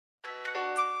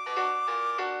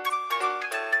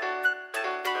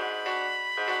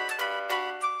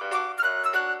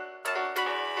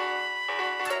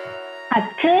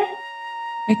아트,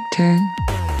 팩트.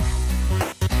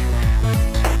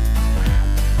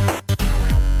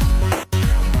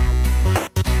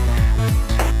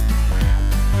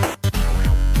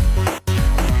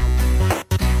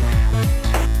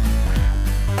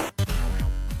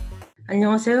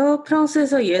 안녕하세요.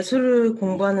 프랑스에서 예술을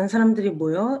공부하는 사람들이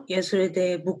모여 예술에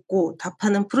대해 묻고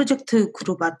답하는 프로젝트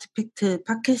그룹 아트팩트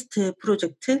팟캐스트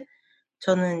프로젝트.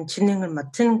 저는 진행을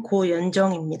맡은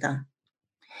고연정입니다.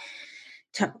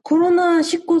 자,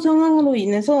 코로나19 상황으로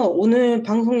인해서 오늘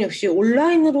방송 역시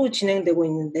온라인으로 진행되고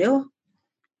있는데요.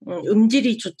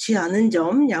 음질이 좋지 않은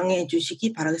점 양해해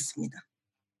주시기 바라겠습니다.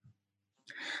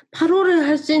 8월에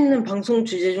할 수 있는 방송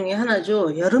주제 중에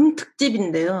하나죠. 여름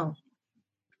특집인데요.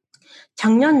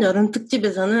 작년 여름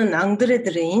특집에서는 앙드레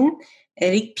드레인,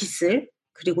 에릭 피슬,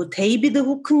 그리고 데이비드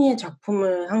호크니의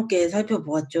작품을 함께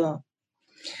살펴보았죠.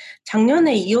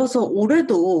 작년에 이어서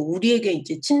올해도 우리에게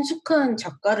이제 친숙한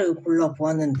작가를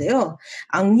골라보았는데요.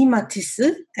 앙리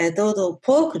마티스, 에드워드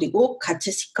그리고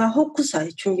가쓰시카 호쿠사이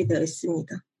준비되어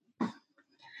있습니다.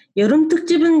 여름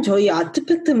특집은 저희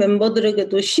아트팩트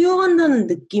멤버들에게도 쉬어간다는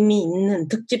느낌이 있는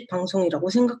특집 방송이라고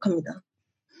생각합니다.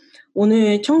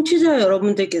 오늘 청취자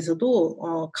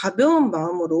여러분들께서도 가벼운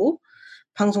마음으로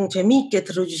방송 재미있게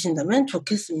들어주신다면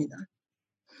좋겠습니다.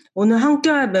 오늘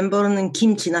함께할 멤버는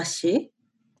김진아 씨.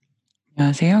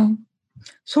 안녕하세요.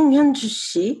 송현주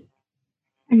씨.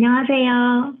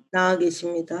 안녕하세요. 나와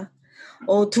계십니다.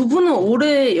 두 분은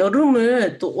올해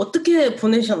여름을 또 어떻게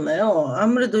보내셨나요?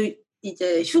 아무래도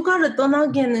이제 휴가를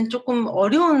떠나기에는 조금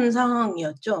어려운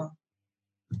상황이었죠.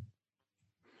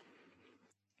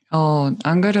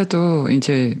 안 그래도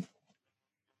이제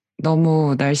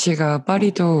너무 날씨가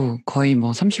파리도 거의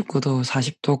뭐 39도,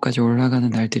 40도까지 올라가는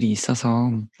날들이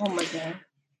있어서 맞아요.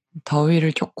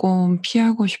 더위를 조금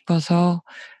피하고 싶어서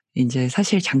이제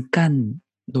사실 잠깐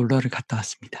놀러를 갔다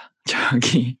왔습니다.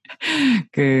 저기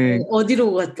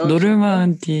어디로 갔다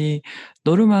노르망디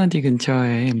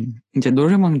근처에 이제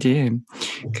노르망디에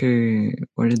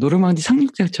원래 노르망디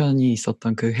상륙작전이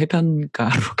있었던 그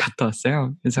해변가로 갔다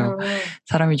왔어요. 그래서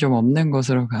사람이 좀 없는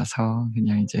곳으로 가서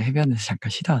그냥 이제 해변에서 잠깐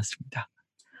쉬다 왔습니다.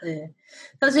 네.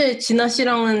 사실 진아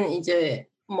씨랑은 이제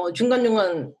뭐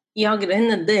중간중간 이야기를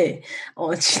했는데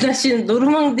진아 씨는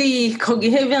노르망디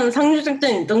거기 해변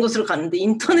상륙작전이 있던 곳으로 갔는데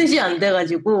인터넷이 안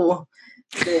돼가지고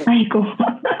네. 아이고.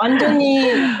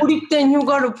 완전히 고립된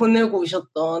휴가를 보내고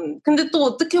오셨던. 근데 또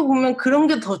어떻게 보면 그런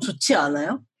게 더 좋지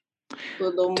않아요?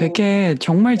 또 너무 되게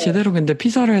정말 제대로 근데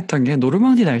피서를 했던 게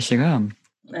노르망디 날씨가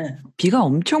네. 비가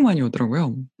엄청 많이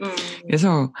오더라고요.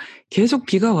 그래서 계속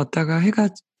비가 왔다가 해가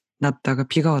났다가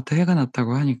비가 왔다 해가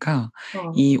났다고 하니까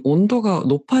이 온도가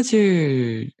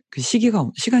높아질 그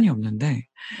시간이 없는데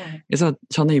그래서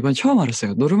저는 이번 처음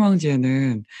알았어요.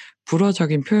 노르망디에는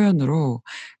불어적인 표현으로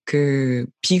그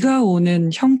비가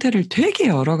오는 형태를 되게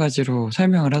여러 가지로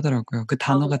설명을 하더라고요. 그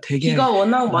단어가 되게 비가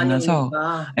워낙 많아서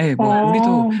많으니까. 네, 뭐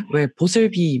우리도 왜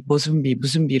보슬비, 모순비,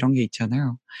 무슨비 이런 게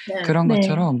있잖아요. 네. 그런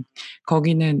것처럼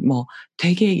거기는 뭐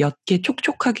되게 옅게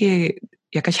촉촉하게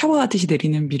약간 샤워하듯이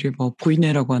내리는 비를 뭐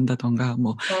보이네라고 한다던가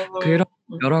뭐 그런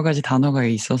여러 가지 단어가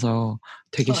있어서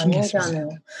되게 신기했어요.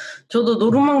 저도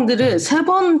노르망디를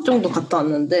 3번 정도 갔다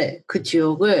왔는데 그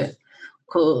지역을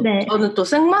저는 또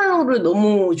생말로를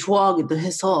너무 좋아하기도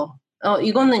해서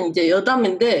이거는 이제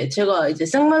여담인데 제가 이제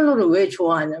생말로를 왜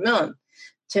좋아하냐면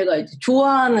제가 이제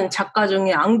좋아하는 작가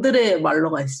중에 앙드레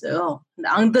말로가 있어요. 근데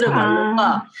앙드레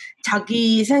말로가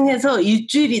자기 생에서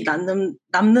일주일이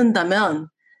남는다면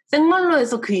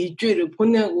생말로에서 그 일주일을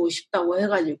보내고 싶다고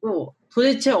해가지고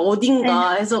도대체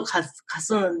어딘가 해서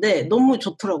갔었는데 너무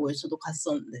좋더라고요. 저도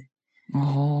갔었는데.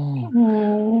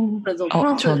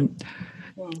 그래서 전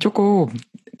조금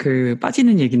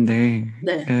빠지는 얘기인데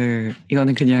네.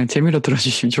 이거는 그냥 재미로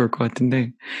들어주시면 좋을 것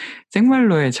같은데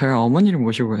생말로에 저희 어머니를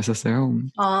모시고 갔었어요.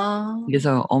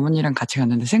 그래서 어머니랑 같이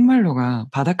갔는데 생말로가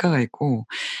바닷가가 있고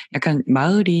약간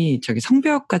마을이 저기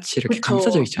성벽같이 이렇게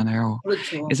감싸져 있잖아요.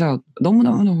 그렇죠. 그래서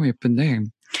너무너무 예쁜데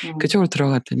그쪽으로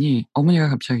들어갔더니 어머니가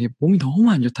갑자기 몸이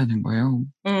너무 안 좋다는 거예요.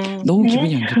 너무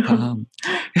기분이 안 좋다.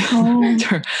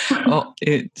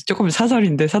 예, 조금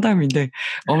사담인데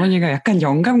어머니가 약간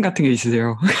영감 같은 게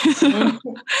있으세요.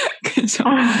 그래서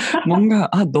뭔가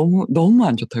너무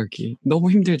안 좋다 여기.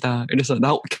 너무 힘들다. 그래서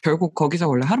결국 거기서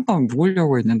원래 하룻밤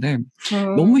묵으려고 했는데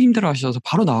너무 힘들어하셔서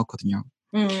바로 나왔거든요.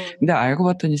 근데 알고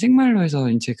봤더니 생말로에서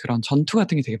이제 그런 전투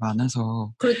같은 게 되게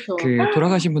많아서 그렇죠.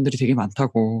 돌아가신 분들이 되게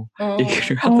많다고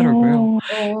얘기를 하더라고요.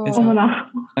 그래서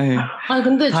네.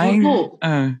 근데 저도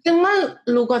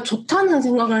생말로가 좋다는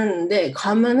생각을 했는데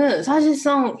가면은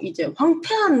사실상 이제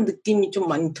황폐한 느낌이 좀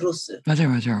많이 들었어요.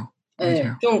 맞아요.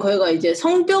 네, 좀 거기가 이제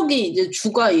성벽이 이제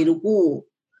주가 이루고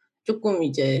조금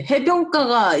이제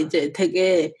해변가가 이제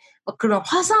되게 막 그런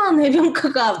화사한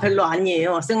해변가가 별로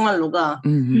아니에요. 생말로가.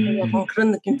 약간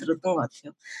그런 느낌 들었던 것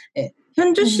같아요. 네.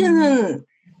 현주 씨는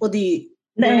어디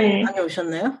여행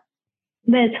다녀오셨나요?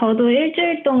 네, 저도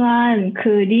일주일 동안 그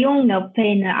리옹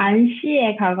옆에 있는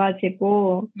안시에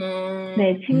가가지고,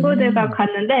 네, 친구들과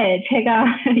갔는데, 제가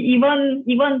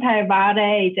이번 달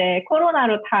말에 이제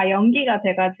코로나로 다 연기가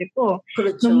돼가지고,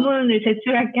 그렇죠. 논문을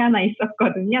제출할 게 하나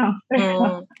있었거든요.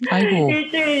 그래서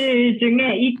일주일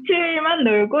중에 이틀만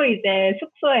놀고, 이제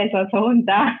숙소에서 저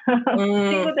혼자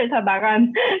친구들 다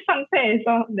나간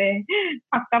상태에서, 네,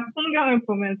 바깥 풍경을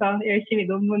보면서 열심히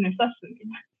논문을 썼습니다.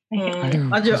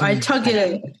 아주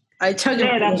알차게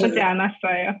네, 나쁘지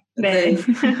않았어요. 네.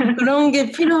 그런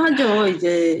게 필요하죠.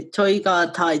 이제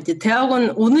저희가 다 이제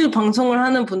대학원, 오늘 방송을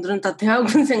하는 분들은 다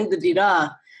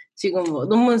대학원생들이라 지금 뭐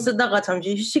논문 쓰다가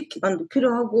잠시 휴식 기간도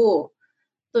필요하고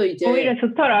또 이제 오히려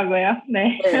좋더라고요.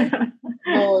 네.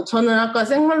 저는 아까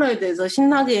생말로에 대해서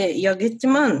신나게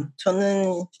이야기했지만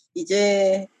저는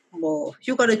이제 뭐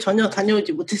휴가를 전혀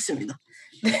다녀오지 못했습니다.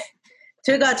 네.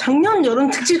 제가 작년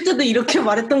여름 특집 때도 이렇게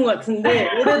말했던 것 같은데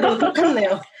올해도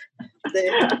똑같네요.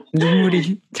 네.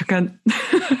 눈물이 잠깐.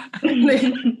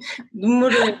 네.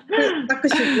 눈물을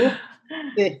닦으시고.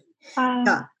 네.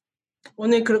 자,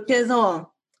 오늘 그렇게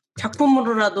해서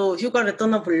작품으로라도 휴가를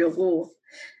떠나보려고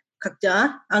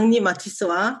각자 앙리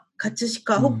마티스와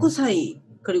가츠시카 호쿠사이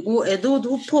그리고 에드워드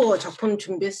후퍼 작품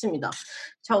준비했습니다.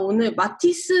 자, 오늘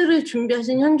마티스를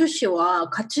준비하신 현주 씨와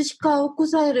가츠시카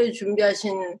호쿠사이를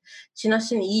준비하신 진아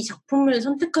씨는 이 작품을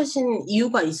선택하신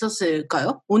이유가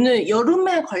있었을까요? 오늘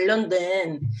여름에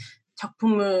관련된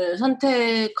작품을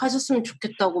선택하셨으면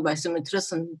좋겠다고 말씀을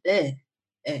드렸었는데,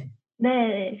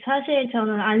 네, 사실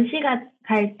저는 안시가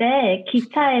갈 때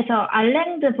기차에서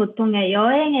알랭드 보통의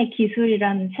여행의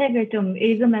기술이라는 책을 좀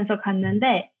읽으면서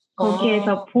갔는데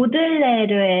거기에서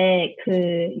보들레르의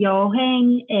그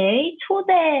여행의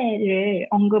초대를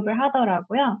언급을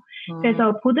하더라고요.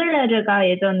 그래서 보들레르가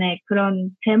예전에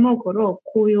그런 제목으로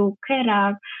고요,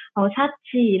 쾌락,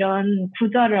 사치 이런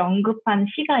구절을 언급한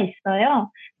시가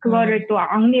있어요. 그거를 또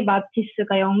앙리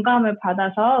마티스가 영감을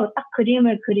받아서 딱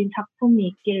그림을 그린 작품이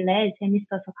있길래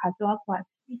재밌어서 가져와고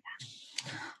왔습니다.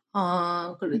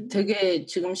 그래. 되게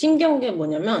지금 신기한 게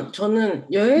뭐냐면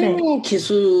저는 여행의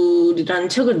기술이라는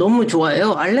책을 너무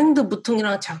좋아해요. 알랭드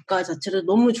부통이랑 작가 자체를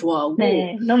너무 좋아하고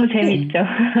네, 너무 재밌죠.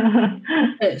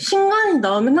 네, 신간이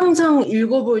나오면 항상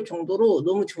읽어볼 정도로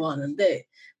너무 좋아하는데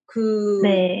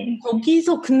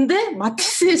거기서 근데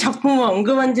마티스의 작품을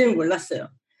언급한지는 몰랐어요.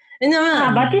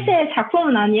 왜냐면 마티스의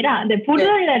작품은 아니라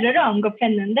보들레르를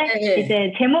언급했는데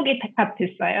이제 제목이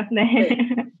같았어요.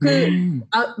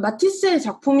 마티스의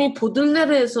작품이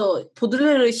보들레르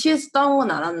시에서 따온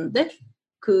건 알았는데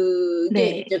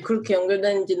그게 이제 그렇게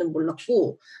연결되는지는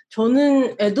몰랐고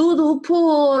저는 에드워드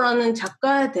호퍼라는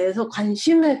작가에 대해서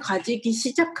관심을 가지기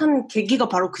시작한 계기가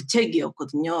바로 그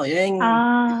책이었거든요. 여행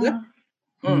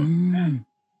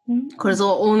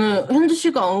그래서 오늘 현주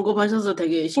씨가 언급하셔서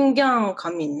되게 신기한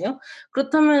감이 있네요.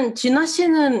 그렇다면 진아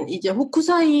씨는 이제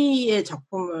호쿠사이의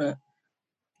작품을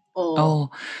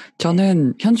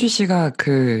저는 현주 씨가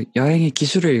그 여행의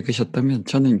기술을 읽으셨다면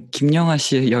저는 김영하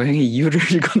씨의 여행의 이유를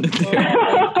읽었는데요.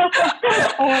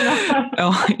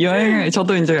 여행을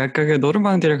저도 이제 아까 그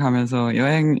노름방디를 가면서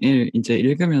여행을 이제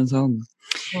읽으면서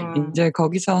이제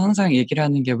거기서 항상 얘기를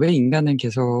하는 게 왜 인간은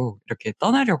계속 이렇게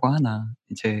떠나려고 하나.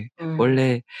 이제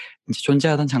원래 이제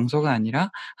존재하던 장소가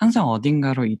아니라 항상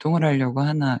어딘가로 이동을 하려고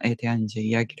하나에 대한 이제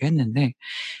이야기를 했는데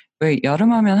왜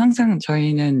여름하면 항상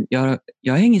저희는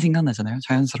여행이 생각나잖아요.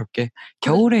 자연스럽게.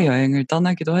 겨울에 여행을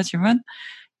떠나기도 하지만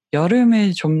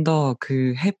여름에 좀 더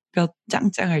그 햇볕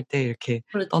짱짱할 때 이렇게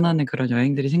떠나는 그런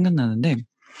여행들이 생각나는데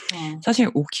사실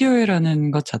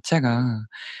우키요에라는 것 자체가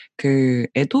그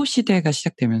에도 시대가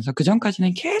시작되면서 그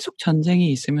전까지는 계속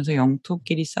전쟁이 있으면서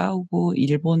영토끼리 싸우고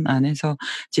일본 안에서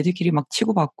지들끼리 막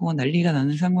치고받고 난리가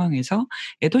나는 상황에서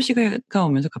에도 시대가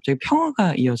오면서 갑자기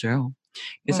평화가 이어져요.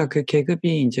 그래서 그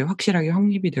계급이 이제 확실하게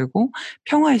확립이 되고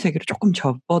평화의 세계로 조금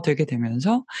접어들게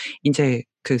되면서 이제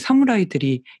그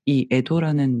사무라이들이 이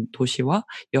에도라는 도시와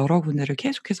여러 군데를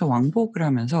계속해서 왕복을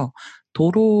하면서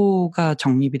도로가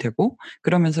정립이 되고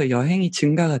그러면서 여행이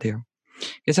증가가 돼요.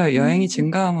 그래서 여행이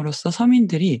증가함으로써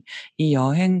서민들이 이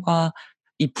여행과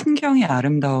이 풍경의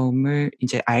아름다움을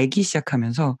이제 알기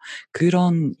시작하면서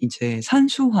그런 이제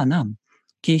산수화나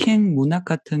기행 문학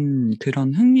같은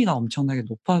그런 흥미가 엄청나게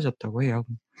높아졌다고 해요.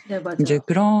 네, 맞아요. 이제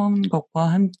그런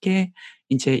것과 함께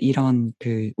이제 이런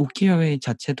그 우키요에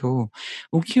자체도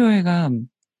우키요에가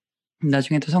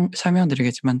나중에도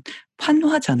설명드리겠지만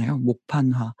판화잖아요.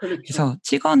 목판화. 그렇죠. 그래서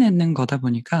찍어내는 거다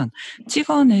보니까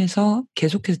찍어내서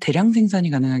계속해서 대량 생산이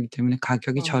가능하기 때문에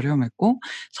가격이 저렴했고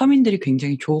서민들이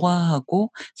굉장히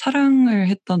좋아하고 사랑을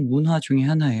했던 문화 중에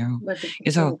하나예요. 맞아.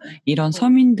 그래서 이런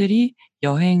서민들이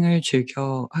여행을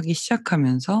즐겨 하기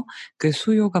시작하면서 그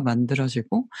수요가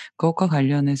만들어지고 그것과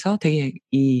관련해서 되게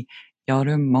이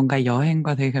여름 뭔가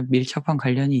여행과 되게 밀접한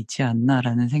관련이 있지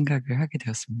않나라는 생각을 하게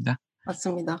되었습니다.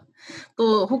 맞습니다.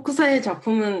 또 호쿠사이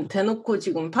작품은 대놓고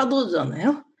지금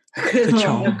파도잖아요. 그래서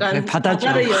그쵸. 약간 네,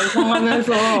 바다를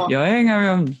연상하면서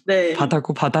여행하면 네.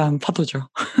 바다고 바다는 파도죠.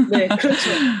 네, 그렇죠.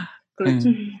 그렇죠.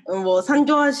 뭐 산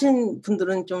좋아하신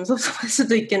분들은 좀 섭섭할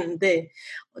수도 있겠는데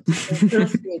어쨌든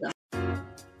그렇습니다.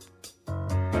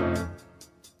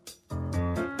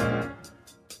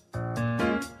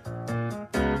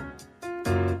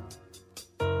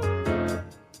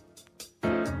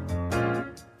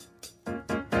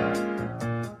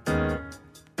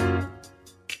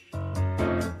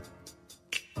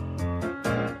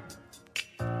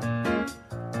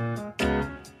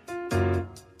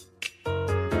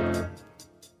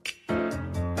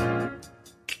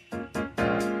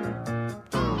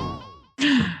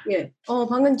 예,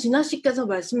 방금 진아 씨께서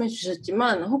말씀해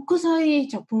주셨지만 호쿠사이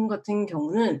작품 같은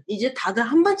경우는 이제 다들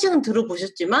한 번씩은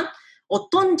들어보셨지만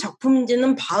어떤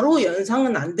작품인지는 바로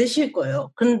연상은 안 되실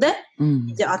거예요. 근데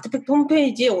이제 아트팩트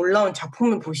홈페이지에 올라온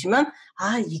작품을 보시면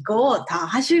이거 다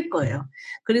하실 거예요.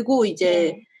 그리고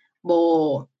이제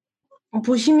뭐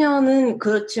보시면은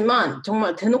그렇지만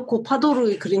정말 대놓고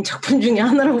파도를 그린 작품 중에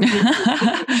하나라고 볼 수 있어요.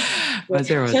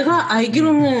 맞아요. 제가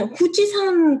알기로는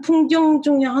후지산 풍경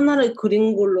중에 하나를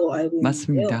그린 걸로 알고 있는데요.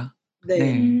 맞습니다.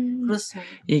 네.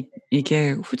 그렇습니다.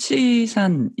 이게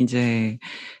후지산 이제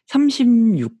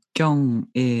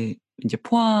 36경에 이제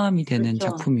포함이 되는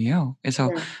그렇죠. 작품이에요. 그래서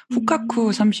후카쿠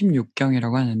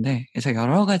 36경이라고 하는데, 그래서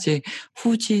여러 가지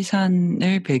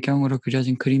후지산을 배경으로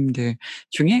그려진 그림들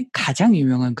중에 가장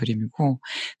유명한 그림이고,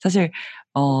 사실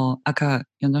아까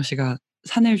연정 씨가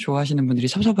산을 좋아하시는 분들이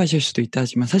섭섭하실 수도 있다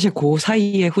하지만 사실 그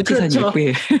사이에 후지산이 그렇죠.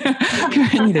 예쁘게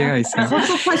표현이 되어 있어요.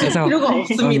 섭섭하실 필요가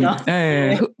없습니다.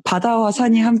 네. 바다와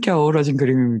산이 함께 어우러진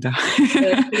그림입니다.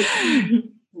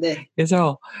 네.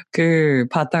 그래서 그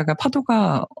바다가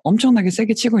파도가 엄청나게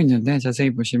세게 치고 있는데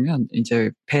자세히 보시면 이제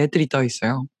배들이 떠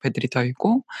있어요. 배들이 떠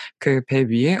있고 그 배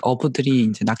위에 어부들이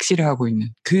이제 낚시를 하고 있는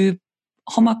그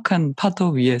험악한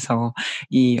파도 위에서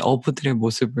이 어부들의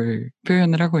모습을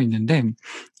표현을 하고 있는데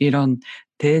이런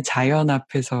대자연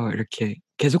앞에서 이렇게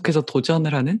계속해서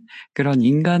도전을 하는 그런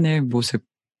인간의 모습을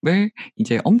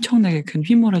이제 엄청나게 큰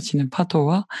휘몰아치는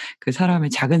파도와 그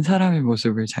작은 사람의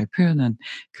모습을 잘 표현한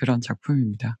그런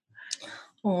작품입니다.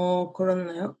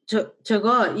 그렇나요?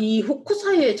 제가 이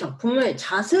호쿠사이의 작품을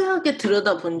자세하게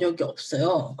들여다본 적이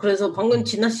없어요. 그래서 방금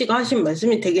진아 씨가 하신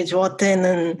말씀이 되게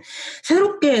저한테는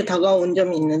새롭게 다가온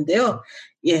점이 있는데요.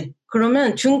 예,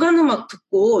 그러면 중간 음악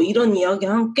듣고 이런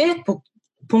이야기와 함께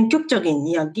본격적인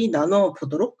이야기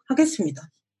나눠보도록 하겠습니다.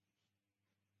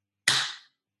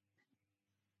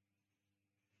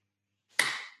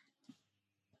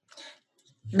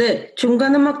 네,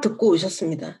 중간 음악 듣고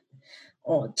오셨습니다.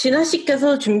 진아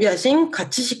씨께서 준비하신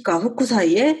가쓰시카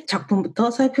호쿠사이의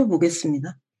작품부터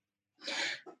살펴보겠습니다.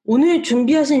 오늘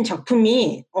준비하신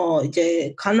작품이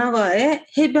이제 가나가의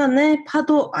해변의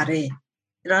파도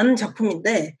아래라는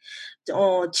작품인데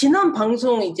지난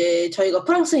방송 이제 저희가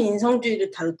프랑스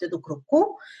인성주의를 다룰 때도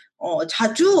그렇고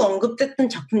자주 언급됐던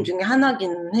작품 중에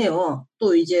하나긴 해요.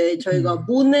 또 이제 저희가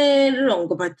모네를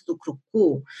언급할 때도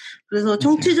그렇고 그래서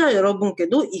청취자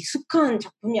여러분께도 익숙한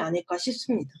작품이 아닐까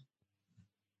싶습니다.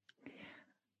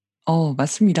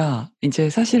 맞습니다. 이제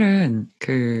사실은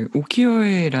그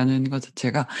우키요에라는 것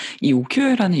자체가 이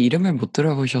우키요에라는 이름을 못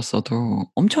들어보셨어도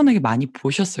엄청나게 많이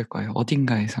보셨을 거예요.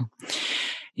 어딘가에서.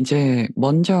 이제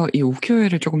먼저 이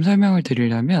우키요에를 조금 설명을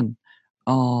드리려면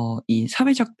이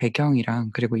사회적 배경이랑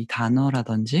그리고 이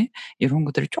단어라든지 이런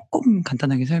것들을 조금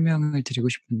간단하게 설명을 드리고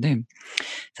싶은데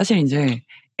사실 이제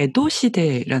에도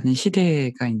시대라는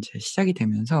시대가 이제 시작이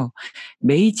되면서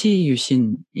메이지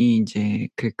유신이 이제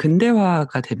그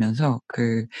근대화가 되면서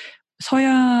그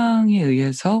서양에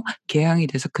의해서 개항이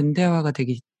돼서 근대화가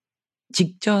되기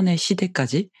직전의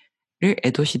시대까지를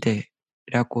에도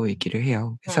시대라고 얘기를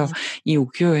해요. 그래서 이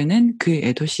우키요에는 그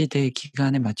에도 시대의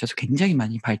기간에 맞춰서 굉장히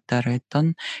많이 발달을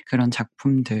했던 그런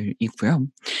작품들이고요.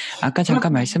 아까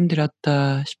잠깐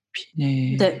말씀드렸다시피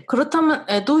네, 그렇다면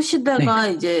에도 시대가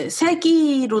이제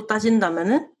세기로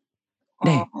따진다면은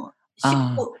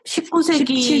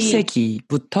 19세기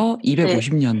 17세기부터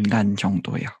 250년간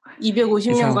정도예요.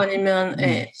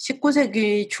 250년간이면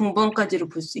 19세기 중반까지로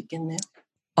볼 수 있겠네요.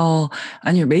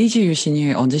 아니요. 메이지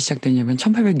유신이 언제 시작됐냐면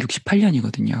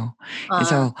 1868년이거든요.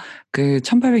 그래서 그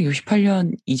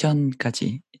 1868년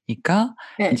이전까지니까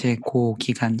네. 이제 그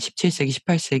기간 17세기,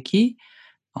 18세기,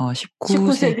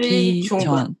 19세기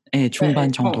전, 중반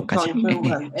네, 정도까지.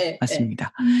 중반. 네,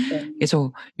 맞습니다. 네.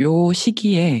 그래서 요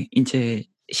시기에 이제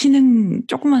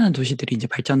조그마한 도시들이 이제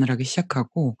발전을 하기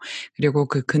시작하고, 그리고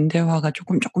그 근대화가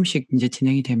조금씩 이제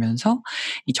진행이 되면서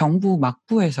이 정부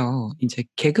막부에서 이제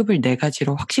계급을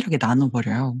 4가지로 확실하게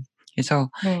나눠버려요. 그래서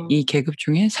이 계급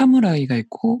중에 사무라이가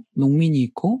있고, 농민이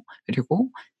있고, 그리고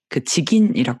그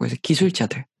직인이라고 해서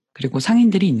기술자들, 그리고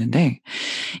상인들이 있는데,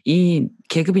 이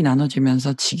계급이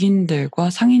나눠지면서 직인들과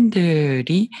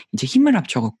상인들이 이제 힘을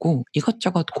합쳐갖고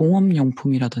이것저것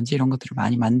공업용품이라든지 이런 것들을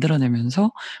많이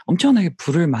만들어내면서 엄청나게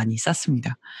부를 많이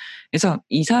쌓습니다. 그래서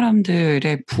이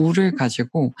사람들의 부를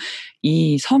가지고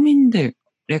이 서민들에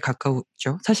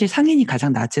가까웠죠. 사실 상인이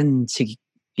가장 낮은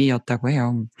직이었다고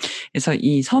해요. 그래서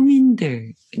이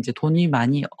서민들, 이제 돈이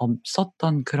많이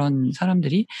없었던 그런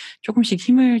사람들이 조금씩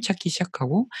힘을 찾기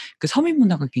시작하고, 그 서민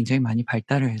문화가 굉장히 많이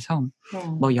발달을 해서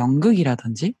뭐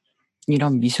연극이라든지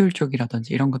이런 미술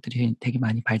쪽이라든지 이런 것들이 되게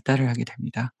많이 발달을 하게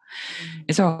됩니다.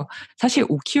 그래서 사실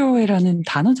우키요에라는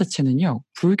단어 자체는요,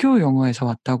 불교 용어에서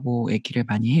왔다고 얘기를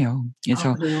많이 해요.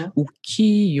 그래서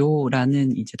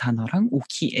우키요라는 이제 단어랑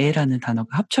우키에라는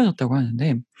단어가 합쳐졌다고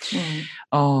하는데,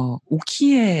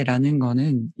 우키에라는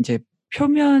거는 이제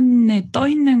표면에 떠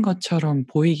있는 것처럼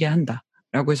보이게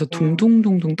한다라고 해서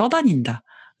둥둥둥둥 떠다닌다.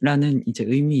 라는 이제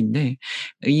의미인데,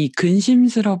 이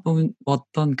근심스러운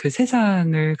어떤 그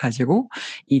세상을 가지고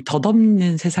이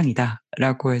덧없는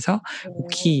세상이다라고 해서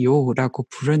우키요라고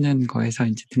부르는 거에서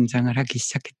이제 등장을 하기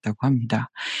시작했다고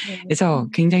합니다. 그래서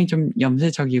굉장히 좀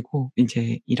염세적이고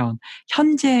이제 이런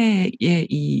현재의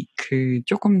이 그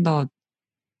조금 더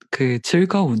그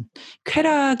즐거운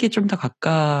쾌락에 좀 더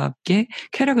가깝게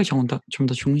쾌락을 좀 더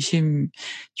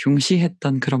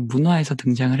중시했던 그런 문화에서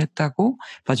등장을 했다고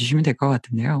봐주시면 될 것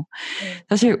같은데요.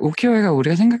 사실 우키요에가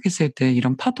우리가 생각했을 때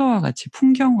이런 파도와 같이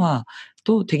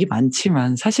풍경화도 되게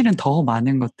많지만 사실은 더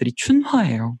많은 것들이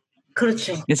춘화예요.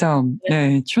 그렇죠. 그래서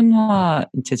네, 춘화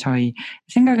이제 저희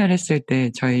생각을 했을 때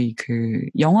저희 그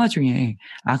영화 중에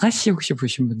아가씨 혹시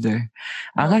보신 분들,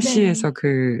 아가씨에서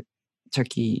그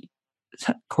저기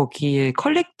거기에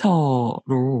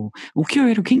컬렉터로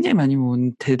우키요에를 굉장히 많이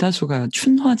모은 대다수가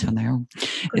춘화잖아요.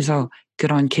 그래서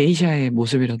그런 게이샤의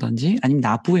모습이라든지 아니면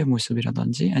나부의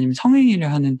모습이라든지 아니면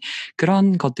성행위를 하는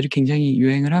그런 것들이 굉장히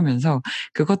유행을 하면서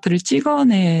그것들을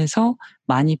찍어내서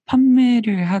많이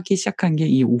판매를 하기 시작한 게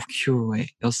이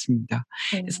우키요에였습니다.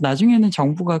 그래서 나중에는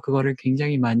정부가 그거를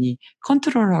굉장히 많이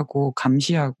컨트롤하고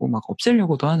감시하고 막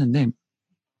없애려고도 하는데,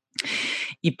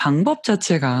 이 방법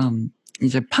자체가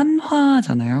이제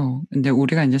판화잖아요. 근데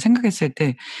우리가 이제 생각했을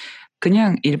때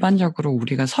그냥 일반적으로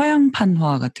우리가 서양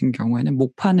판화 같은 경우에는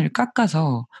목판을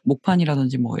깎아서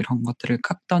목판이라든지 뭐 이런 것들을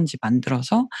깎던지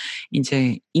만들어서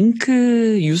이제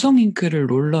유성 잉크를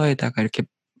롤러에다가 이렇게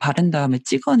바른 다음에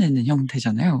찍어내는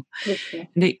형태잖아요. 그렇죠.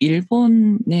 근데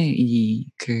일본의 이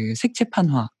그 색채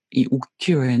판화, 이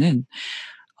우키요에는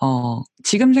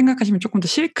지금 생각하시면 조금 더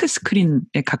실크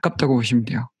스크린에 가깝다고 보시면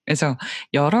돼요. 그래서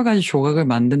여러 가지 조각을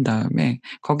만든 다음에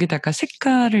거기다가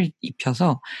색깔을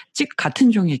입혀서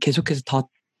같은 종이에 계속해서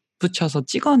덧붙여서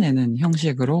찍어내는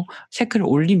형식으로 색을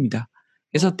올립니다.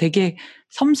 그래서 되게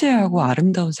섬세하고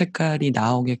아름다운 색깔이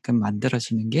나오게끔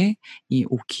만들어지는 게 이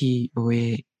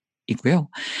우키요에이고요.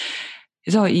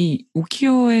 그래서 이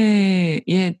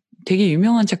우키요에의 되게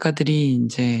유명한 작가들이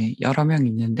이제 여러 명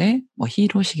있는데, 뭐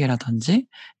히로시게라든지,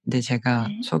 근데 제가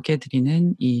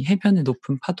소개해드리는 이 해변의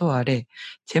높은 파도 아래,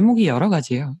 제목이 여러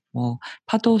가지예요. 뭐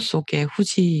파도 속의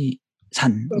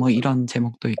후지산, 뭐 이런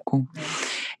제목도 있고,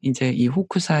 이제 이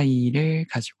호쿠사이를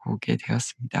가지고 오게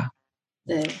되었습니다.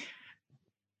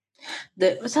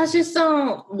 네,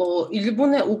 사실상 뭐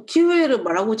일본의 우키요에를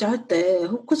말하고자 할 때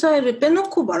호쿠사이를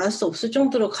빼놓고 말할 수 없을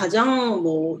정도로 가장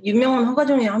뭐 유명한 화가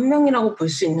중에 한 명이라고 볼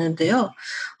수 있는데요.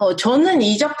 저는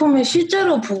이 작품을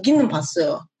실제로 보기는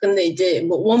봤어요. 근데 이제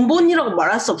뭐 원본이라고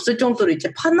말할 수 없을 정도로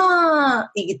이제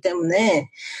판화이기 때문에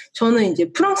저는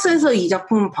이제 프랑스에서 이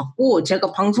작품을 봤고,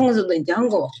 제가 방송에서도 이제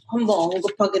한번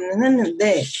언급하기는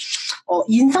했는데,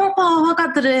 인상파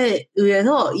화가들에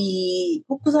의해서 이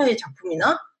호쿠사이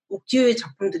작품이나 우키요의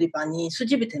작품들이 많이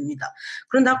수집이 됩니다.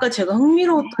 그런데 아까 제가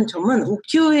흥미로웠던 점은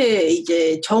우키요의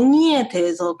이제 정의에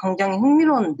대해서 굉장히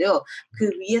흥미로웠는데요. 그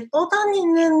위에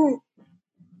떠다니는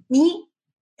이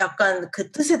약간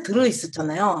그 뜻에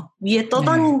들어있었잖아요. 위에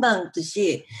떠다닌다는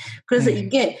뜻이. 그래서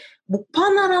이게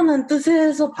목판화라는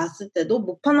뜻에서 봤을 때도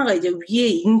목판화가 이제 위에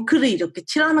잉크를 이렇게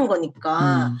칠하는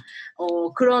거니까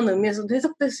그런 의미에서도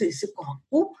해석될 수 있을 것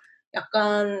같고,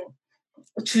 약간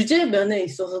주제 면에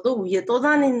있어서도 위에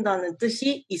떠다닌다는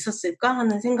뜻이 있었을까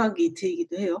하는 생각이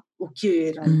들기도 해요.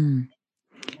 우키우에라는.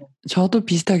 저도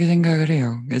비슷하게 생각을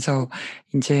해요. 그래서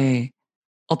이제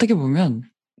어떻게 보면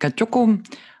그러니까 조금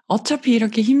어차피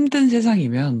이렇게 힘든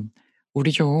세상이면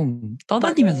우리 좀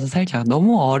떠다니면서 맞아요. 살자.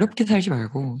 너무 어렵게 살지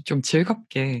말고 좀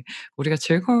즐겁게 우리가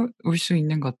즐거울 수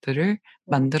있는 것들을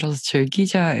만들어서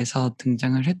즐기자에서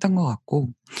등장을 했던 것 같고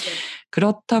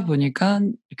그렇다 보니까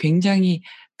굉장히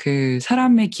그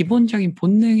사람의 기본적인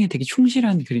본능에 되게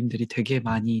충실한 그림들이 되게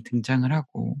많이 등장을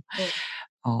하고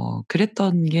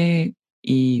그랬던 게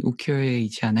이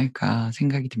우키요에이지 않을까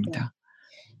생각이 듭니다.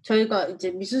 저희가 이제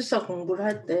미술사 공부를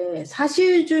할 때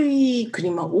사실주의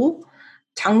그림하고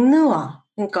장르화,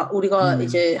 그러니까 우리가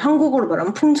이제 한국어로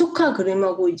말하면 풍속화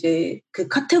그림하고 이제 그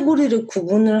카테고리를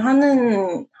구분을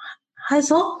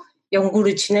해서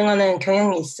연구를 진행하는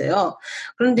경향이 있어요.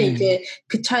 그런데 이제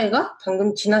그 차이가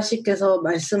방금 진아 씨께서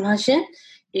말씀하신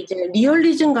이제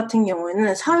리얼리즘 같은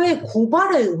경우에는 사회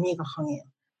고발의 의미가 강해요.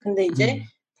 근데 이제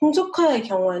풍속화의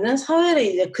경우에는 사회를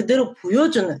이제 그대로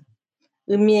보여주는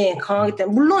의미에 강하기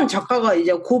때문에 물론 작가가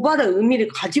이제 고발의 의미를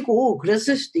가지고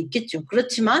그랬을 수도 있겠죠.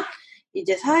 그렇지만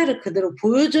이제 사회를 그대로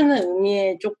보여주는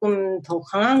의미에 조금 더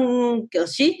강한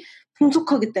것이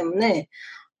풍속하기 때문에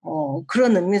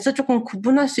그런 의미에서 조금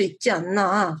구분할 수 있지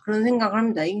않나 그런 생각을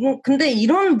합니다. 근데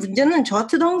이런 문제는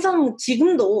저한테도 항상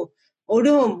지금도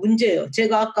어려운 문제예요.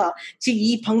 제가 아까 지금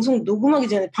이 방송 녹음하기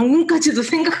전에 방금까지도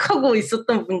생각하고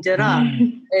있었던 문제라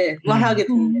말하게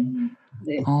됐네요.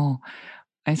 네.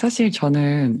 아니, 사실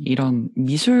저는 이런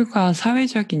미술과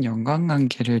사회적인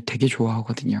연관관계를 되게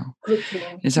좋아하거든요. 그렇죠.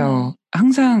 그래서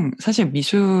항상 사실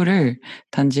미술을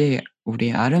단지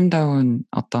우리 아름다운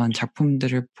어떤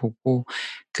작품들을 보고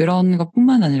그런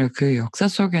것뿐만 아니라 그 역사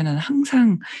속에는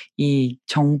항상 이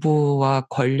정부와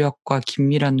권력과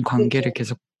긴밀한 관계를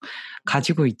계속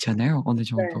가지고 있잖아요. 어느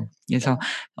정도. 그래서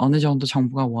어느 정도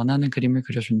정부가 원하는 그림을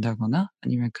그려준다거나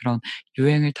아니면 그런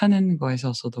유행을 타는 거에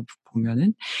있어서도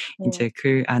보면은 이제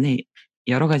그 안에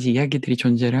여러 가지 이야기들이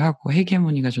존재를 하고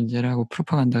헤게모니가 존재를 하고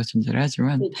프로파간다가 존재를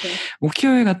하지만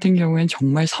우키요에 같은 경우에는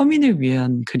정말 서민을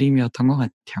위한 그림이었던 것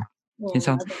같아요.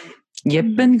 그래서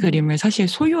예쁜 그림을 사실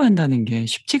소유한다는 게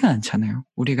쉽지가 않잖아요.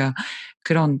 우리가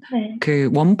그런 그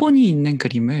원본이 있는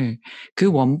그림을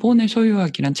그 원본을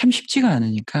소유하기란 참 쉽지가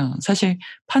않으니까 사실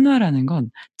판화라는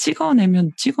건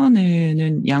찍어내면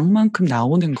찍어내는 양만큼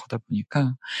나오는 거다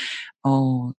보니까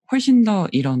훨씬 더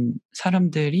이런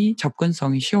사람들이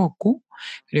접근성이 쉬웠고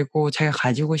그리고 자기가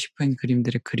가지고 싶은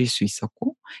그림들을 그릴 수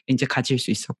있었고 이제 가질 수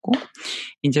있었고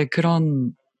이제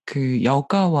그런 그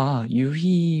여가와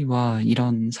유희와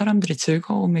이런 사람들의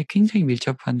즐거움에 굉장히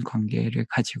밀접한 관계를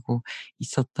가지고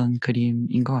있었던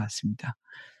그림인 것 같습니다.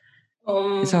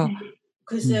 그래서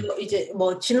글쎄요, 이제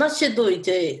뭐 진아 씨도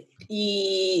이제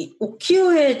이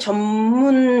우키요에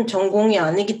전문 전공이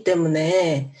아니기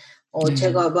때문에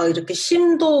제가 막 이렇게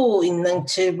심도 있는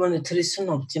질문을 드릴 수는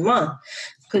없지만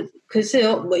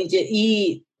글쎄요, 뭐 이제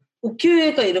이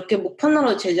우키요에가 이렇게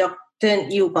목판화로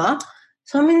제작된 이유가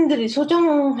서민들이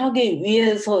소장하기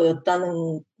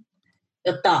위해서였다고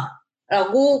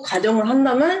가정을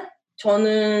한다면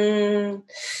저는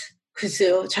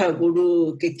글쎄요, 잘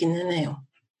모르겠기는 해요.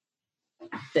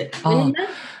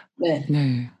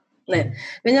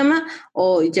 왜냐면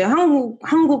이제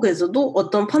한국에서도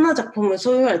어떤 판화 작품을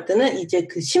소유할 때는 이제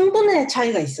그 신분의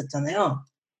차이가 있었잖아요.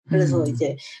 그래서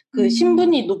이제 그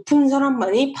신분이 높은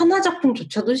사람만이 판화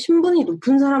작품조차도 신분이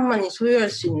높은 사람만이 소유할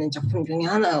수 있는 작품 중에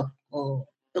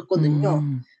하나였거든요.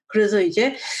 그래서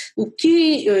이제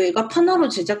우키요에가 판화로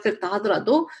제작됐다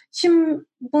하더라도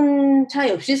신분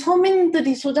차이 없이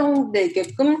서민들이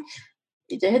소장되게끔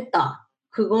이제 했다.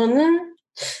 그거는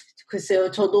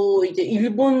글쎄요, 저도 이제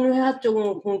일본 회화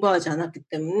쪽은 공부하지 않았기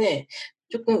때문에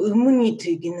조금 의문이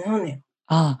들기는 하네요.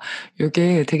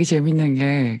 이게 되게 재밌는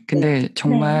게 근데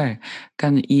정말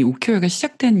약간 이 우키요에가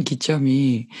시작된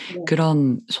기점이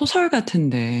그런 소설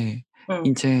같은데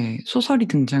이제 소설이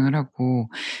등장을 하고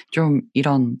좀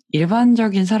이런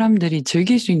일반적인 사람들이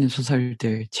즐길 수 있는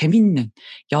소설들, 재밌는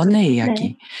연애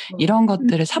이야기 이런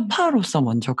것들을 사파로서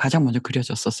가장 먼저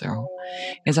그려졌었어요.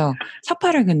 그래서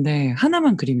사파를 근데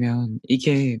하나만 그리면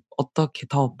이게 어떻게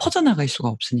더 퍼져나갈 수가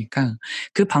없으니까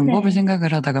그 방법을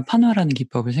생각을 하다가 판화라는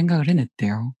기법을 생각을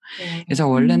해냈대요. 그래서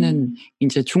원래는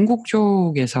이제 중국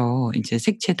쪽에서 이제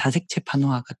다색체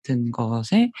판화 같은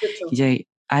것에 이제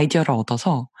아이디어를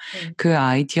얻어서 그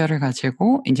아이디어를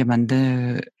가지고 이제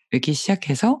만들기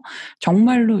시작해서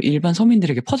정말로 일반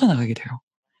서민들에게 퍼져나가게 돼요.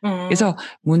 그래서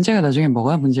문제가 나중에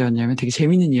뭐가 문제였냐면 되게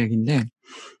재밌는 이야기인데,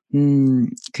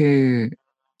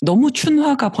 너무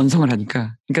춘화가 번성을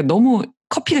하니까, 그러니까 너무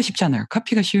커피가 쉽잖아요.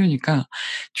 커피가 쉬우니까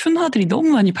춘화들이 너무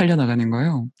많이 팔려나가는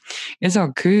거예요.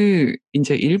 그래서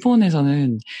이제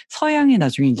일본에서는 서양이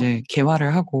나중에 이제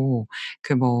개화를 하고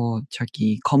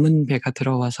검은 배가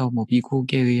들어와서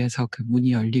미국에 의해서 그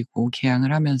문이 열리고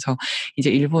개항을 하면서 이제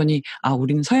일본이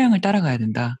우리는 서양을 따라가야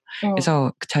된다.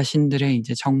 그래서 자신들의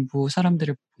이제 정부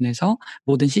사람들을 보내서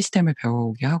모든 시스템을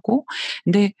배워오게 하고,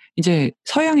 근데 이제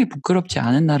서양에 부끄럽지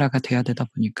않은 나라가 돼야 되다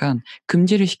보니까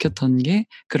금지를 시켰던 게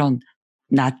그런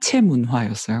나체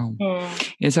문화였어요.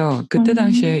 그래서 그때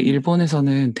당시에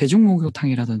일본에서는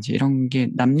대중목욕탕이라든지 이런 게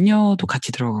남녀도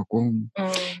같이 들어가고,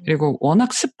 그리고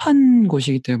워낙 습한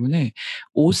곳이기 때문에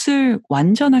옷을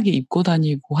완전하게 입고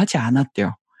다니고 하지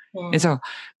않았대요. 그래서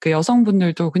그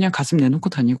여성분들도 그냥 가슴 내놓고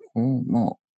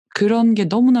다니고 그런 게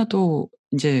너무나도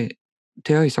이제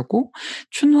되어 있었고,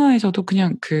 춘화에서도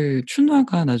그냥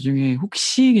춘화가 나중에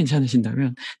혹시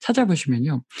괜찮으신다면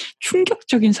찾아보시면요,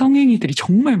 충격적인 성행위들이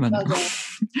정말 많아요.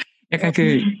 약간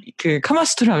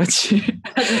카마수트라 같이.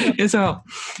 그래서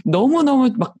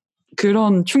너무너무 막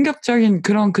그런 충격적인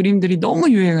그런 그림들이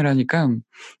너무 유행을 하니까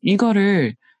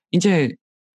이거를 이제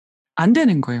안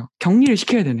되는 거예요. 격리를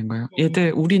시켜야 되는 거예요.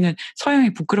 얘들 우리는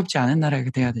서양이 부끄럽지 않은 나라가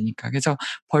돼야 되니까. 그래서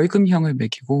벌금형을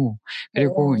매기고,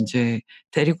 그리고 이제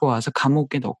데리고 와서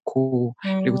감옥에 넣고,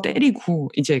 그리고 때리고,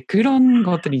 이제 그런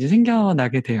것들이 이제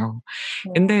생겨나게 돼요.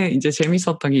 근데 이제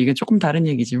재밌었던 게, 이게 조금 다른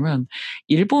얘기지만,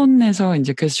 일본에서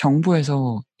이제 그래서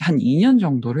정부에서 한 2년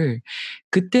정도를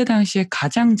그때 당시에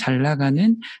가장 잘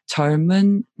나가는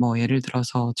젊은 예를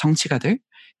들어서 정치가들,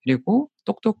 그리고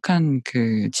똑똑한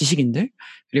지식인들,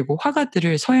 그리고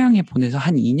화가들을 서양에 보내서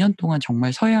한 2년 동안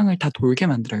정말 서양을 다 돌게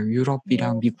만들어요.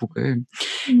 유럽이랑 미국을.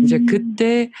 이제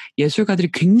그때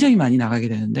예술가들이 굉장히 많이 나가게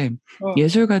되는데,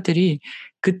 예술가들이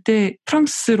그때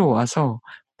프랑스로 와서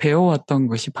배워왔던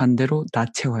것이 반대로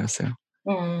나체화였어요.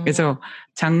 그래서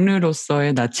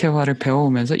장르로서의 나체화를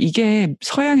배워오면서 이게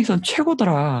서양에선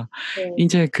최고더라.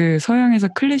 이제 서양에서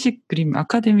클래식 그림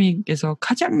아카데믹에서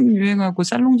가장 유행하고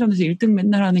살롱점에서 1등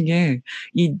맨날 하는 게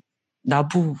이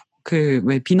나부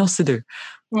왜 비너스들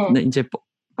이제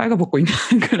빨가벗고 있는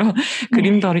그런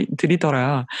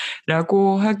그림들이더라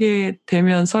라고 하게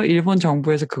되면서 일본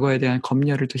정부에서 그거에 대한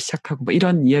검열을 또 시작하고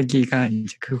이런 이야기가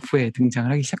이제 그 후에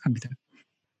등장을 하기 시작합니다.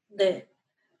 네.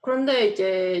 그런데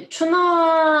이제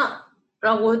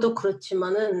춘화라고 해도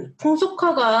그렇지만은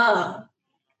풍속화가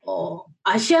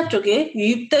아시아 쪽에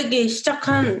유입되기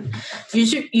시작하고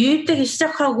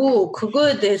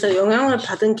그거에 대해서 영향을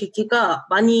받은 계기가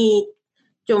많이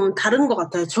좀 다른 것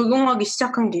같아요. 적용하기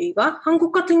시작한 계기가.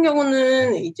 한국 같은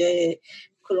경우는 이제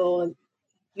그런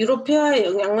유로피아의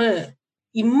영향을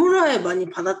인문화에 많이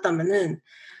받았다면은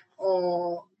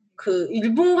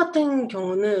일본 같은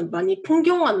경우는 많이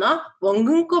풍경화나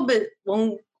원근법에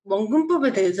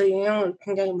대해서 영향을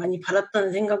굉장히 많이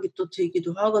받았다는 생각이 또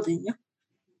들기도 하거든요.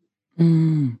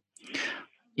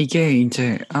 이게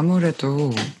이제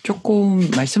아무래도 조금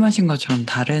말씀하신 것처럼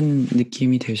다른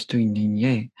느낌이 될 수도 있는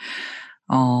게,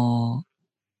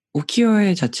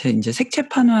 우키요에 자체 이제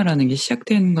색채판화라는 게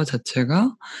시작된 것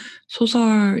자체가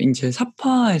소설 이제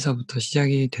사파에서부터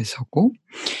시작이 됐었고,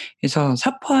 그래서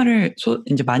사파를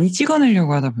이제 많이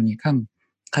찍어내려고 하다 보니까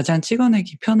가장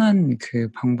찍어내기 편한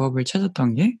방법을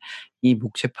찾았던 게 이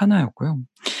목재 판화였고요.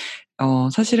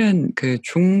 사실은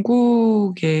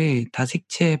중국의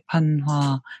다색채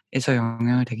판화에서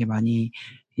영향을 되게 많이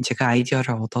이제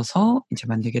아이디어를 얻어서 이제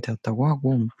만들게 되었다고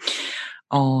하고,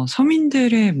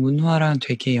 서민들의 문화랑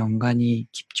되게 연관이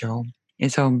깊죠.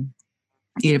 그래서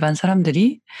일반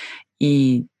사람들이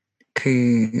이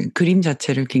그림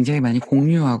자체를 굉장히 많이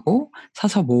공유하고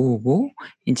사서 모으고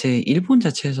이제 일본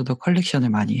자체에서도 컬렉션을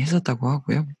많이 했었다고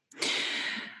하고요.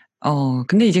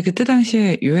 근데 이제 그때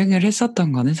당시에 유행을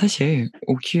했었던 거는 사실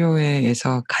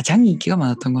우키요에에서 가장 인기가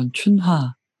많았던 건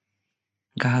춘화가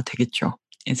되겠죠.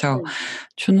 그래서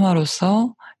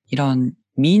춘화로서 이런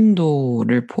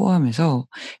미인도를 포함해서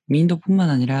미인도뿐만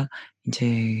아니라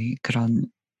이제 그런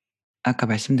아까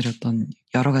말씀드렸던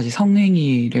여러 가지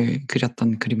성행위를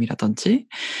그렸던 그림이라든지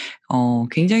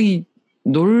굉장히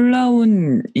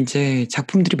놀라운 이제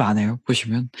작품들이 많아요.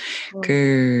 보시면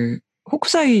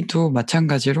호쿠사이도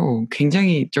마찬가지로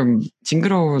굉장히 좀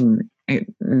징그러운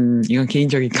이건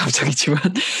개인적인 감정이지만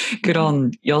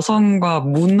그런 여성과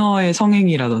문어의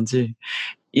성행위라든지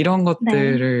이런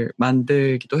것들을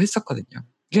만들기도 했었거든요.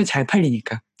 이게 잘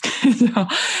팔리니까.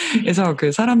 그래서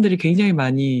사람들이 굉장히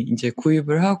많이 이제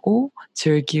구입을 하고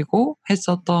즐기고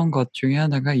했었던 것 중에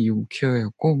하나가 이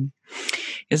우키요였고,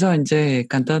 그래서 이제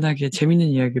간단하게 재밌는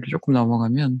이야기로 조금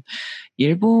넘어가면,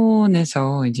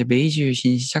 일본에서 이제 메이지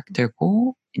유신이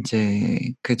시작되고 이제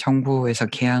정부에서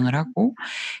개항을 하고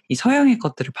이 서양의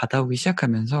것들을 받아오기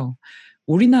시작하면서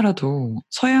우리나라도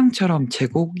서양처럼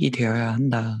제국이 되어야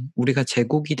한다. 우리가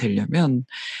제국이 되려면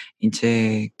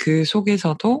이제 그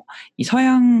속에서도 이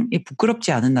서양이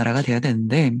부끄럽지 않은 나라가 돼야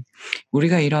되는데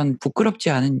우리가 이런 부끄럽지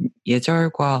않은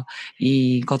예절과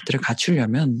이것들을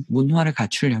갖추려면 문화를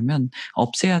갖추려면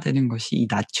없애야 되는 것이 이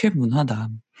나체 문화다.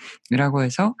 라고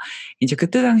해서 이제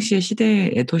그때 당시의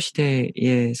시대, 에도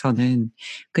시대에서는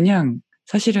그냥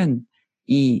사실은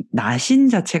이 나신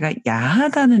자체가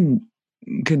야하다는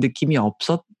그 느낌이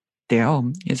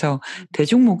없었대요. 그래서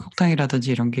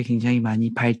대중목욕탕이라든지 이런 게 굉장히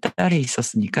많이 발달해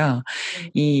있었으니까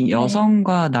이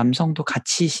여성과 남성도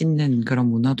같이 씻는 그런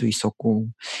문화도 있었고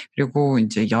그리고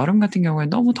이제 여름 같은 경우에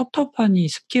너무 텁텁하니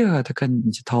습기가 가득한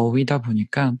이제 더위다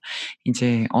보니까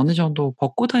이제 어느 정도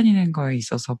벗고 다니는 거에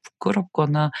있어서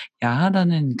부끄럽거나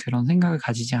야하다는 그런 생각을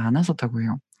가지지 않았었다고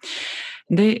해요.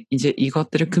 근데 이제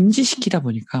이것들을 금지시키다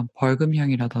보니까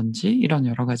벌금형이라든지 이런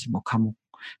여러 가지 뭐 감옥을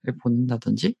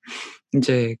보낸다든지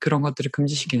이제 그런 것들을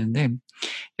금지시키는데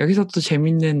여기서 또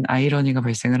재밌는 아이러니가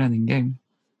발생을 하는 게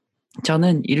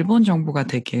저는 일본 정부가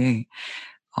되게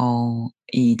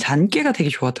이 잔꾀가 되게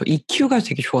좋았다고 EQ가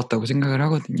되게 좋았다고 생각을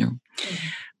하거든요.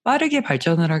 빠르게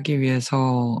발전을 하기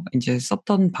위해서 이제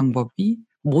썼던 방법이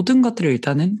모든 것들을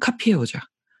일단은 카피해오자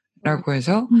라고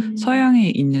해서 서양에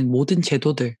있는 모든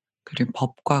제도들 그리고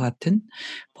법과 같은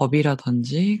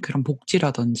법이라든지 그런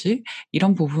복지라든지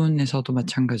이런 부분에서도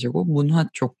마찬가지고 문화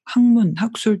쪽, 학문,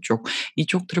 학술 쪽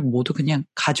이쪽들을 모두 그냥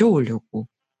가져오려고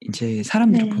이제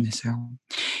사람들을 보냈어요.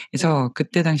 그래서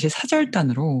그때 당시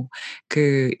사절단으로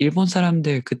그 일본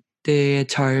사람들 그때의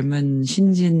젊은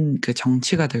신진 그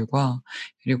정치가들과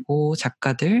그리고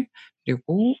작가들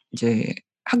그리고 이제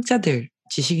학자들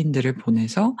지식인들을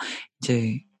보내서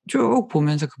이제 쭉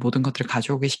보면서 그 모든 것들을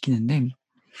가져오게 시키는데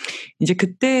이제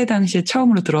그때 당시에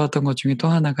처음으로 들어왔던 것 중에 또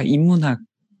하나가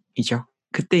인문학이죠.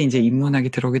 그때 이제 인문학이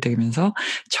들어오게 되면서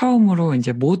처음으로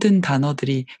이제 모든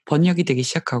단어들이 번역이 되기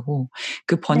시작하고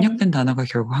그 번역된 단어가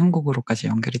결국 한국어로까지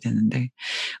연결이 되는데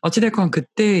어찌됐건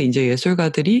그때 이제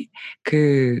예술가들이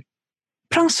그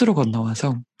프랑스로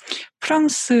건너와서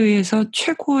프랑스에서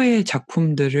최고의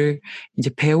작품들을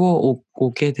이제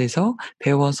배워오게 돼서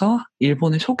배워서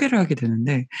일본에 소개를 하게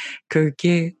되는데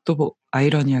그게 또 뭐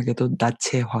아이러니하게도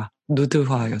나체화,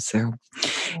 누드화였어요.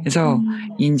 그래서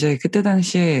이제 그때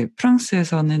당시에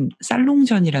프랑스에서는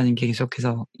살롱전이라는 게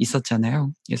계속해서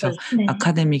있었잖아요. 그래서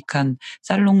아카데믹한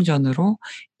살롱전으로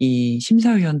이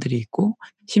심사위원들이 있고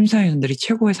심사위원들이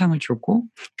최고의 상을 주고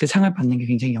그 상을 받는 게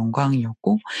굉장히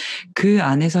영광이었고 그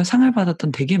안에서 상을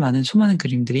받았던 되게 많은 수많은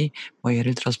그림들이 뭐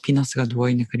예를 들어서 비너스가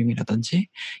누워있는 그림이라든지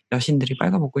여신들이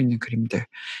빨가벗고 있는 그림들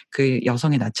그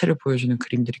여성의 나체를 보여주는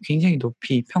그림들이 굉장히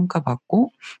높이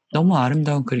평가받고 너무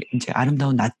아름다운 이제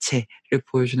아름다운 나체를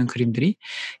보여주는 그림들이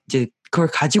이제 그걸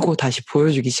가지고 다시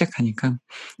보여주기 시작하니까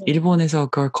일본에서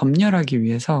그걸 검열하기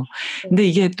위해서 근데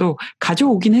이게 또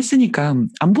가져오긴 했으니까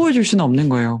안 보여줄 수는 없는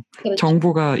거예요. 그렇죠.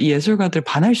 정부가 이 예술가들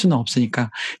반할 수는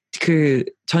없으니까 그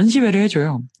전시회를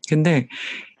해줘요. 근데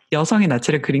여성의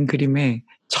나체를 그린 그림에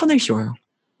천을 씌워요.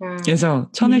 그래서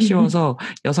천을 씌워서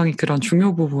여성이 그런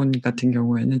중요 부분 같은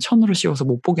경우에는 천으로 씌워서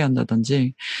못 보게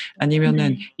한다든지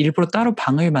아니면은 일부러 따로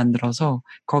방을 만들어서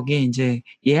거기에 이제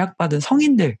예약받은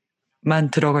성인들만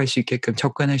들어갈 수 있게끔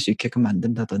접근할 수 있게끔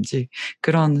만든다든지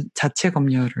그런 자체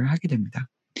검열을 하게 됩니다.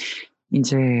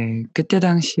 이제 그때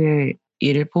당시에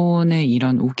일본의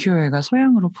이런 우키요에가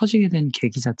서양으로 퍼지게 된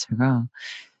계기 자체가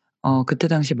그때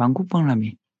당시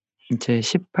만국박람회 이제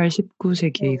 18,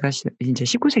 19세기가 이제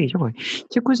 19세기죠 거의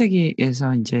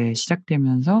 19세기에서 이제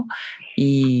시작되면서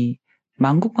이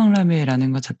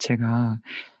만국박람회라는 것 자체가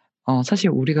사실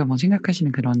우리가 뭐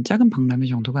생각하시는 그런 작은 박람회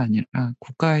정도가 아니라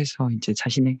국가에서 이제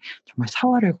자신의 정말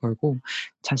사활을 걸고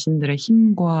자신들의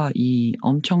힘과 이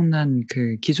엄청난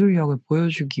그 기술력을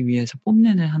보여주기 위해서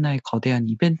뽐내는 하나의 거대한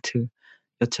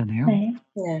이벤트였잖아요.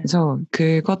 그래서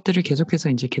그것들을 계속해서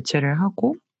이제 개최를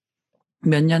하고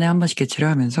몇 년에 한 번씩 개최를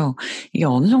하면서 이게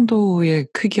어느 정도의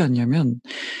크기였냐면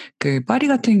그 파리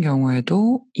같은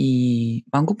경우에도 이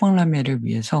만국박람회를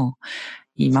위해서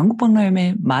이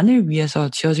만국박람회만을 위해서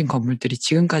지어진 건물들이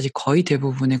지금까지 거의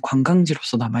대부분의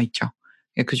관광지로서 남아있죠.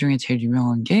 그 중에 제일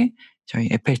유명한 게 저희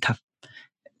에펠탑.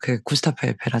 그 구스타프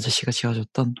에펠 아저씨가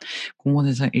지어줬던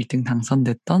공모전에서 1등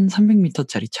당선됐던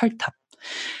 300m짜리 철탑.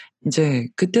 이제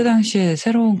그때 당시에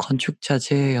새로운 건축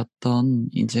자재였던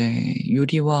이제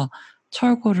유리와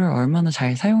철골을 얼마나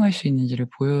잘 사용할 수 있는지를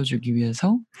보여주기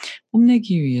위해서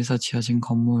뽐내기 위해서 지어진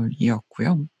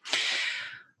건물이었고요.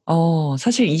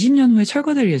 사실 20년 후에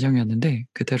철거될 예정이었는데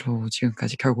그대로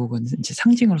지금까지 결국은 이제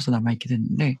상징으로서 남아있게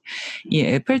됐는데 이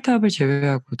에펠탑을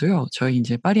제외하고도요. 저희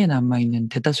이제 파리에 남아있는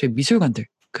대다수의 미술관들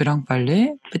그랑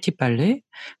빨레, 프티 빨레,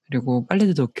 그리고 빨레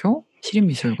드 도쿄,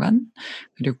 시립미술관,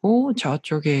 그리고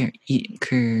저쪽에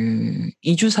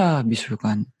이주사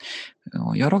미술관,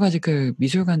 여러 가지 그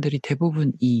미술관들이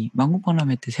대부분 이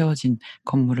만국박람회 때 세워진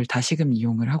건물을 다시금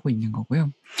이용을 하고 있는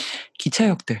거고요.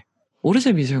 기차역들,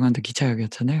 오르세 미술관도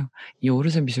기차역이었잖아요. 이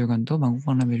오르세 미술관도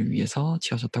만국박람회를 위해서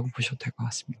지어졌다고 보셔도 될 것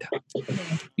같습니다.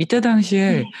 이때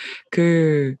당시에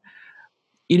그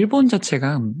일본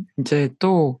자체가 이제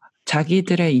또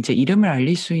자기들의 이제 이름을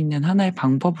알릴 수 있는 하나의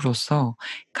방법으로서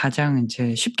가장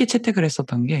이제 쉽게 채택을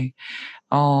했었던 게,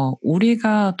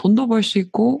 우리가 돈도 벌 수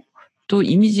있고 또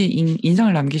이미지,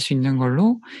 인상을 남길 수 있는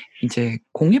걸로 이제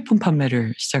공예품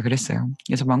판매를 시작을 했어요.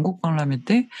 그래서 만국박람회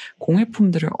때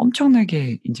공예품들을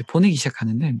엄청나게 이제 보내기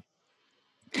시작하는데,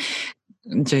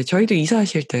 이제 저희도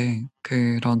이사하실 때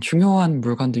그런 중요한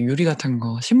물건들, 유리 같은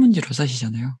거 신문지로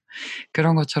싸시잖아요.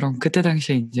 그런 것처럼 그때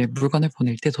당시에 이제 물건을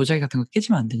보낼 때 도자기 같은 거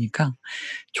깨지면 안 되니까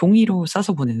종이로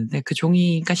싸서 보내는데, 그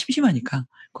종이가 심심하니까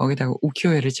거기다가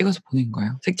우키요에를 찍어서 보낸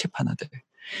거예요. 색채판 하나들.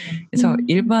 그래서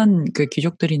일반 그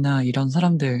귀족들이나 이런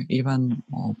사람들, 일반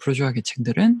부르주아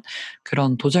계층들은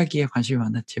그런 도자기에 관심이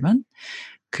많았지만,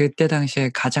 그때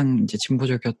당시에 가장 이제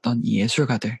진보적이었던 이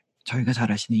예술가들, 저희가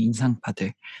잘 아시는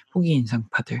인상파들, 후기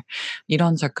인상파들,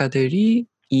 이런 작가들이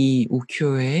이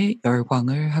우키요에에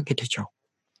열광을 하게 되죠.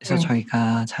 그래서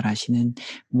저희가 잘 아시는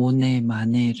모네,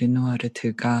 마네, 르누아르,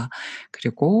 드가,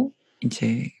 그리고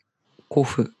이제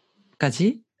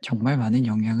고흐까지 정말 많은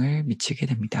영향을 미치게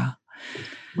됩니다.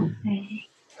 네.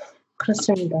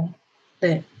 그렇습니다.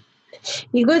 네.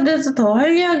 이거에 대해서 더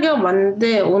할 이야기가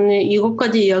많은데 오늘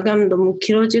이것까지 이야기하면 너무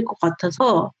길어질 것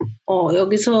같아서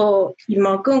여기서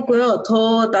이만 끊고요.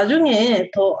 더 나중에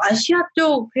더 아시아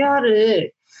쪽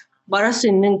회화를 말할 수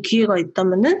있는 기회가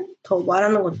있다면은 더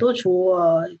말하는 것도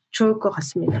좋을 것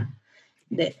같습니다.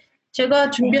 네,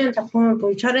 제가 준비한 작품을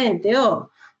볼 차례인데요.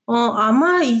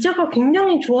 아마 이 작가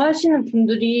굉장히 좋아하시는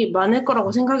분들이 많을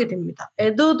거라고 생각이 됩니다.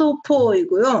 에드워드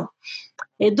호퍼이고요.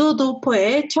 에드워드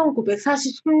호퍼의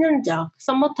 1943년작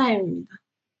서머타임입니다.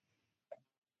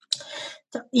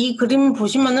 자, 이 그림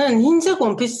보시면은 흰색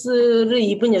원피스를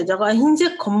입은 여자가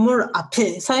흰색 건물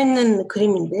앞에 서 있는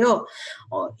그림인데요.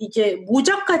 이제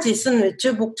모자까지 쓴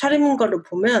외출복 차림인 거를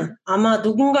보면 아마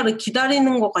누군가를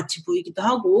기다리는 것 같이 보이기도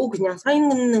하고 그냥 서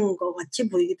있는 것 같이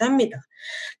보이기도 합니다.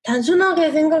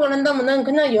 단순하게 생각을 한다면은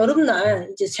그냥 여름날,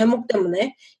 이제 제목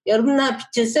때문에 여름날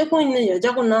빛을 쐬고 있는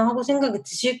여자구나 하고 생각이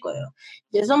드실 거예요.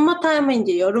 이제 썸머타임은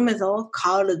이제 여름에서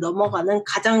가을을 넘어가는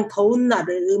가장 더운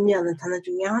날을 의미하는 단어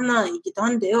중에 하나이기도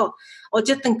한데요.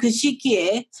 어쨌든 그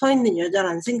시기에 서 있는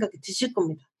여자라는 생각이 드실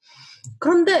겁니다.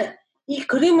 그런데 이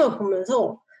그림을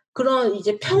보면서 그런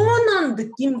이제 평온한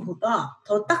느낌보다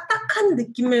더 딱딱한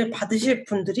느낌을 받으실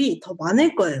분들이 더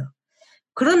많을 거예요.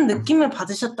 그런 느낌을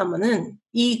받으셨다면은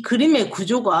이 그림의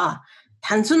구조가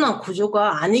단순한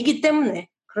구조가 아니기 때문에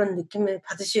그런 느낌을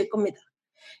받으실 겁니다.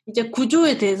 이제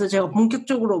구조에 대해서 제가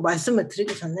본격적으로 말씀을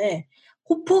드리기 전에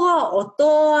호퍼가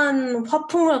어떠한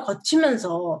화풍을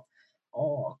거치면서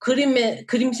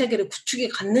그림 세계를 구축해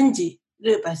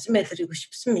갔는지를 말씀해 드리고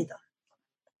싶습니다.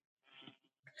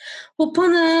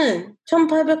 호퍼는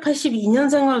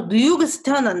 1882년생으로 뉴욕에서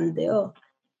태어났는데요.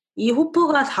 이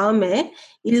호퍼가 다음에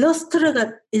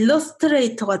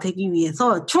일러스트레이터가 되기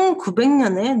위해서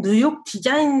 1900년에 뉴욕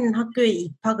디자인 학교에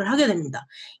입학을 하게 됩니다.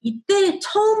 이때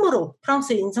처음으로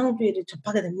프랑스의 인상주의를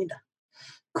접하게 됩니다.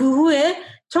 그 후에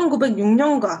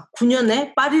 1906년과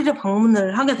 9년에 파리를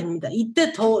방문을 하게 됩니다.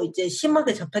 이때 더 이제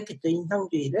심하게 접했겠죠,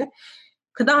 인상주의를.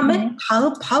 그 다음에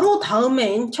바로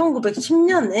다음해인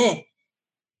 1910년에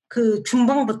그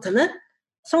중반부터는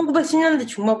 1910년대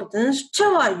중반부터는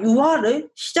수채화 유화를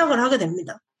시작을 하게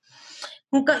됩니다.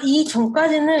 그러니까 이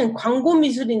전까지는 광고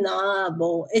미술이나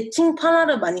뭐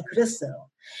애칭판화를 많이 그렸어요.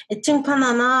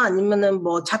 애칭판화나 아니면은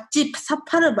뭐 잡지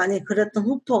사파를 많이 그렸던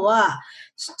호퍼가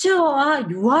수채화와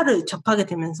유화를 접하게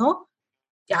되면서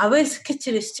야외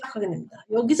스케치를 시작하게 됩니다.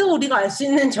 여기서 우리가 알 수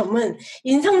있는 점은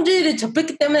인상주의를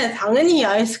접했기 때문에 당연히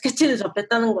야외 스케치를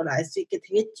접했다는 걸 알 수 있게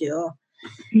되겠죠.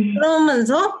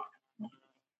 그러면서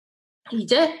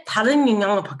이제 다른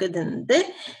영향을 받게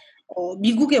되는데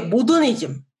미국의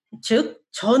모더니즘, 즉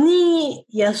전위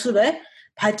예술의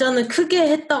발전을 크게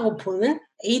했다고 보는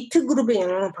에이트 그룹의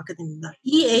영향을 받게 됩니다.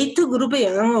 이 에이트 그룹의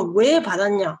영향을 왜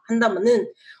받았냐 한다면은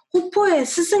호퍼의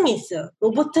스승이 있어요.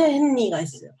 로버트 헨리가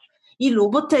있어요. 이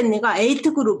로버트 헨리가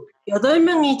에이트 그룹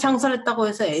 8명이 창설했다고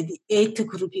해서 에이트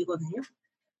그룹이거든요.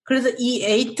 그래서 이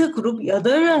에이트 그룹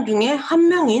 8명 중에 한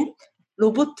명인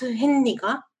로버트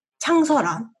헨리가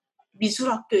창설한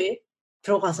미술학교에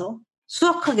들어가서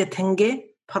수학하게 된 게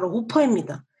바로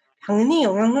호퍼입니다. 당연히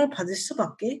영향을 받을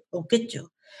수밖에 없겠죠.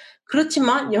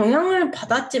 그렇지만 영향을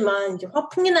받았지만 이제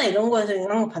화풍이나 이런 거에서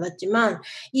영향을 받았지만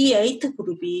이 에이트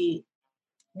그룹이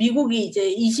미국이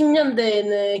이제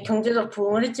 20년대에는 경제적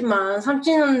부흥을 했지만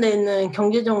 30년대에는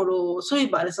경제적으로 소위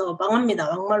말해서 망합니다.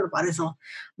 막말로 말해서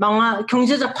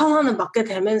경제적 파산을 맞게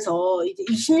되면서 이제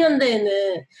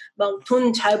 20년대에는 막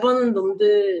돈 잘 버는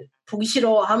놈들 보기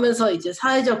싫어 하면서 이제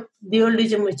사회적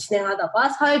리얼리즘을 진행하다가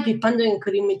사회 비판적인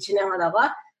그림을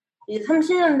진행하다가 이제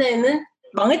 30년대에는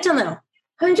망했잖아요.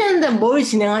 30년대는 뭘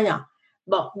진행하냐?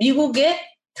 막 미국의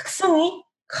특성이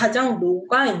가장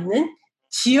녹아있는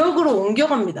지역으로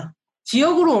옮겨갑니다.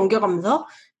 지역으로 옮겨가면서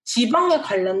지방에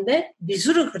관련된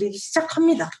미술을 그리기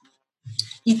시작합니다.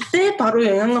 이때 바로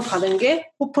영향을 받은 게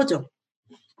호퍼죠.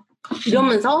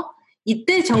 이러면서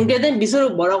이때 전개된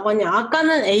미술을 뭐라고 하냐.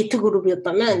 아까는 에이트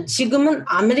그룹이었다면 지금은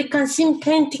아메리칸 씬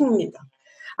페인팅입니다.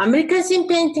 아메리칸 씬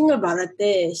페인팅을 말할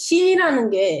때 신이라는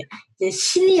게 이제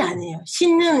신이 아니에요.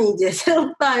 신은 이제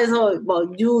새롭다 해서 뭐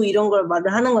뉴 이런 걸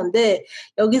말을 하는 건데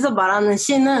여기서 말하는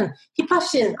신은 힙합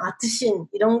신, 아트 신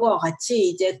이런 거와 같이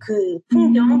이제 그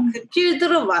풍경, 그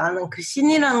필드로 말하는 그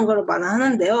신이라는 걸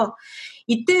말하는데요.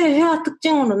 이때의 회화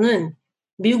특징으로는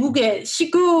미국의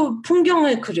시골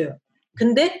풍경을 그려요.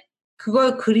 근데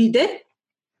그걸 그리되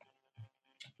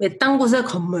외딴 곳의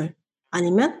건물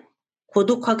아니면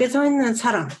고독하게 서 있는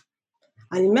사람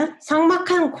아니면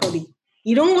삭막한 거리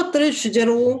이런 것들을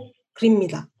주제로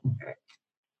그립니다.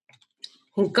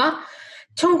 그러니까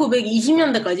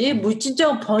 1920년대까지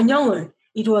물질적 번영을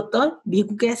이루었던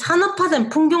미국의 산업화된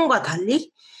풍경과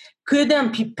달리 그에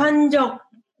대한 비판적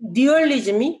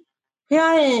리얼리즘이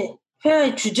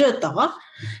회화의 주제였다가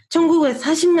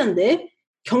 1940년대에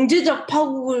경제적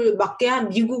파국을 맞게 한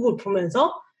미국을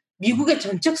보면서 미국의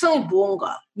정책성이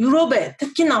무언가, 유럽의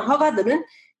특히나 화가들은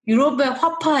유럽의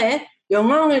화파에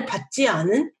영향을 받지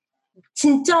않은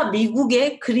진짜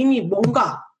미국의 그림이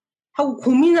뭔가 하고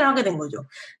고민을 하게 된 거죠.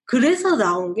 그래서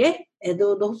나온 게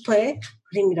에드워드 호퍼의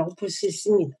그림이라고 볼 수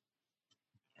있습니다.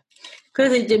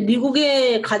 그래서 이제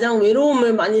미국의 가장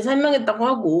외로움을 많이 설명했다고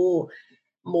하고,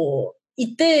 뭐,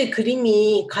 이때의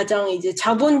그림이 가장 이제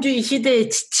자본주의 시대에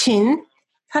지친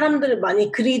사람들을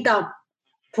많이 그리다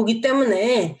보기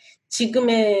때문에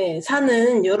지금에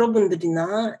사는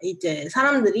여러분들이나 이제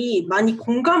사람들이 많이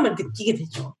공감을 느끼게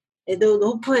되죠. 에드워드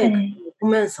호퍼의 그림을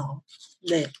보면서.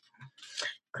 네.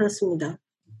 그렇습니다.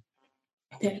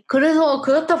 네. 그래서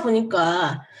그렇다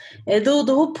보니까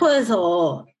에드워드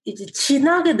호퍼에서 이제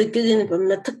진하게 느껴지는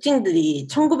몇몇 특징들이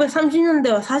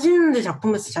 1930년대와 40년대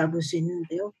작품에서 잘 볼 수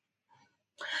있는데요.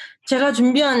 제가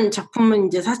준비한 작품은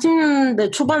이제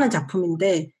 40년대 초반의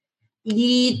작품인데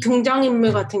이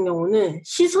등장인물 같은 경우는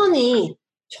시선이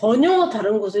전혀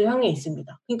다른 곳을 향해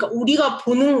있습니다. 그러니까 우리가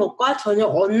보는 것과 전혀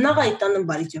엇나가 있다는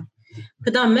말이죠.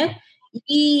 그 다음에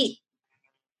이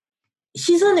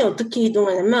시선이 어떻게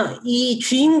이동하냐면 이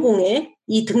주인공의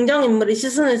이 등장인물의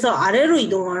시선에서 아래로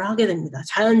이동을 하게 됩니다.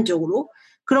 자연적으로.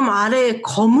 그럼 아래에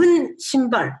검은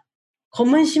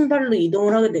신발로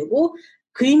이동을 하게 되고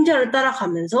그림자를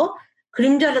따라가면서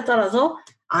그림자를 따라서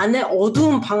안에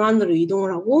어두운 방 안으로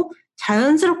이동을 하고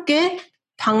자연스럽게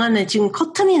방 안에 지금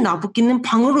커튼이 나부끼는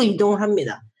방으로 이동을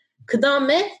합니다. 그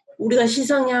다음에 우리가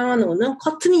시선이 향하는 거는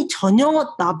커튼이 전혀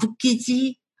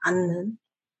나부끼지 않는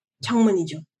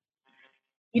창문이죠.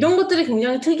 이런 것들이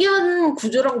굉장히 특이한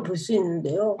구조라고 볼 수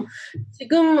있는데요.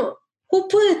 지금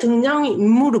호퍼의 등장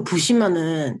인물을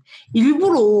보시면은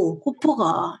일부러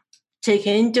호퍼가 제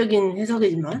개인적인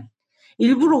해석이지만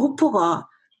일부러 호퍼가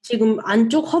지금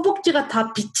안쪽 허벅지가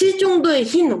다 비칠 정도의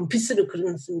흰 원피스를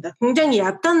그려놨습니다. 굉장히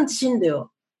얕다는 뜻인데요.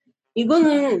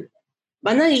 이거는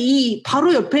만약에 이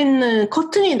바로 옆에 있는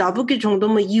커튼이 나부낄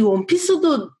정도면 이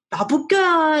원피스도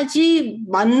나부껴야지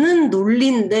맞는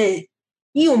논리인데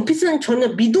이 원피스는 전혀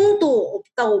미동도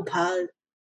없다고 봐야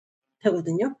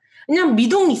되거든요. 왜냐면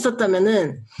미동이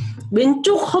있었다면은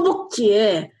왼쪽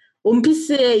허벅지에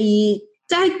원피스에 이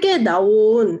짧게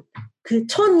나온 그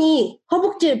천이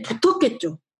허벅지에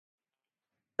붙었겠죠.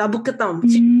 나부꼈다.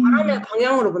 지금 바람의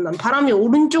방향으로 본다면 바람이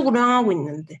오른쪽으로 향하고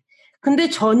있는데 근데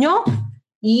전혀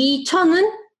이 천은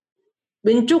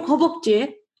왼쪽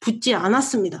허벅지에 붙지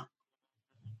않았습니다.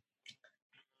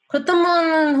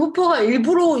 그렇다면 호퍼가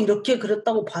일부러 이렇게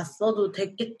그렸다고 봤어도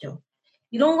됐겠죠.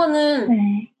 이런 거는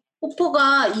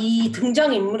호퍼가 이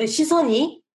등장인물의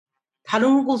시선이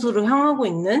다른 곳으로 향하고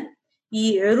있는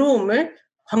이 외로움을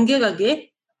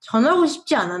관객에게 전하고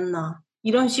싶지 않았나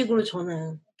이런 식으로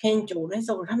저는 개인적으로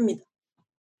해석을 합니다.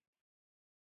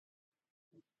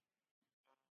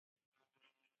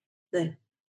 네.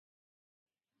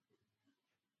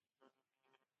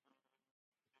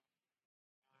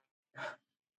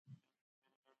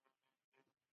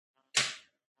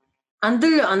 안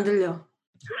들려.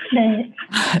 네.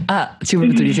 아,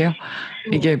 지금 들리세요?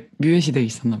 이게 뮤엣이 돼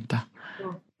있었나 보다.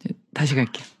 다시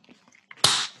갈게요.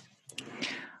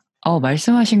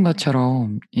 말씀하신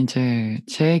것처럼 이제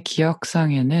제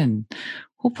기억상에는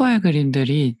호퍼의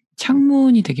그림들이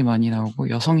창문이 되게 많이 나오고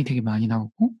여성이 되게 많이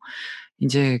나오고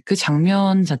이제 그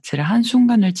장면 자체를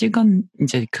한순간을 찍은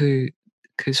이제 그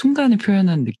순간을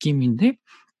표현한 느낌인데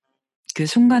그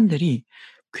순간들이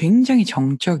굉장히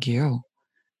정적이에요.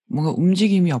 뭔가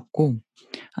움직임이 없고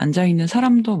앉아있는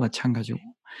사람도 마찬가지고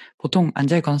보통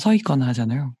앉아있거나 서있거나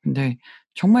하잖아요. 근데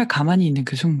정말 가만히 있는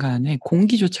그 순간에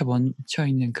공기조차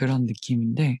멈춰있는 그런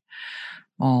느낌인데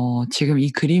지금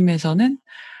이 그림에서는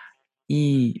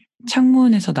이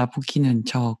창문에서 나부끼는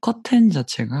저 커튼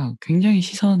자체가 굉장히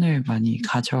시선을 많이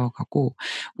가져가고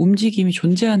움직임이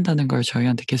존재한다는 걸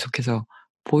저희한테 계속해서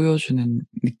보여주는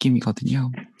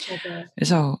느낌이거든요. 맞아요.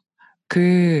 그래서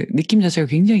그 느낌 자체가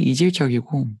굉장히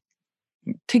이질적이고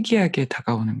특이하게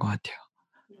다가오는 것 같아요.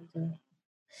 맞아요.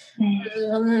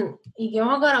 저는 이게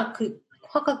화가가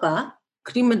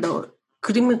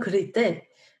그림을 그릴 때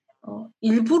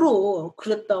일부러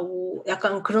그렸다고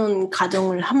약간 그런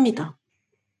가정을 합니다.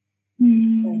 네.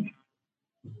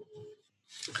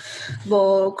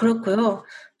 뭐 그렇고요.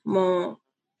 뭐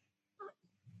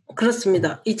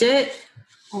그렇습니다. 이제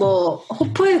뭐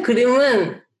호퍼의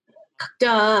그림은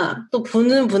각자 또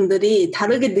보는 분들이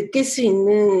다르게 느낄 수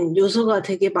있는 요소가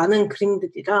되게 많은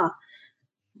그림들이라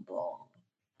뭐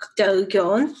각자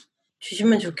의견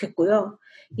주시면 좋겠고요.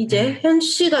 이제 현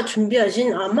씨가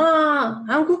준비하신 아마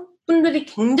한국 분들이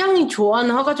굉장히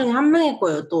좋아하는 화가 중에 한 명일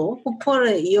거예요. 또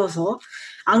호퍼에 이어서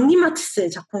앙리 마티스의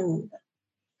작품입니다.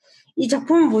 이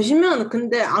작품을 보시면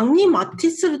근데 앙리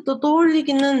마티스를 또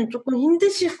떠올리기는 조금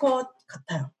힘드실 것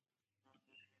같아요.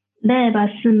 네,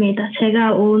 맞습니다.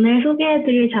 제가 오늘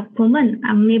소개해드릴 작품은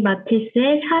앙리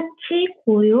마티스의 사치,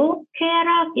 고요,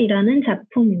 쾌락이라는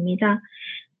작품입니다.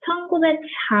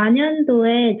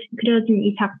 1904년도에 그려진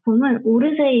이 작품은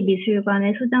오르세이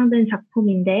미술관에 소장된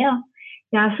작품인데요.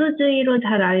 야수주의로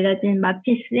잘 알려진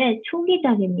마티스의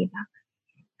초기작입니다.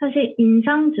 사실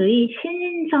신인상주의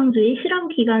실험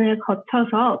기간을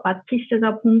거쳐서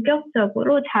마티스가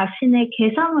본격적으로 자신의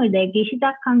개성을 내기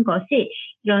시작한 것이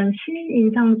이런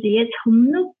신인상주의의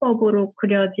접루법으로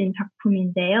그려진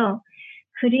작품인데요.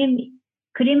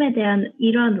 그림에 대한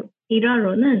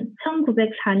일화로는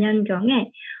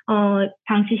 1904년경에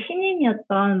당시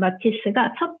신인이었던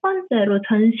마티스가 첫 번째로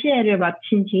전시회를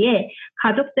마친 뒤에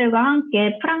가족들과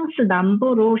함께 프랑스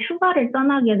남부로 휴가를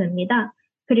떠나게 됩니다.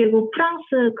 그리고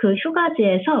프랑스 그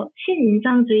휴가지에서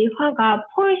신인상주의 화가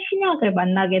폴 시냑을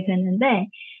만나게 되는데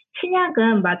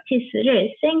시냑은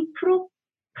마티스를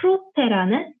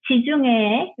생프로테라는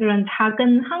지중해의 이런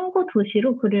작은 항구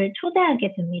도시로 그를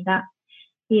초대하게 됩니다.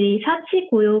 이 사치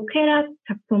고요 쾌락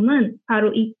작품은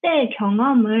바로 이때의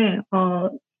경험을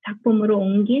작품으로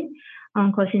옮긴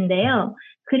것인데요.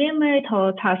 그림을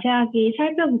더 자세하게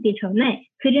살펴보기 전에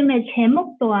그림의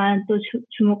제목 또한 또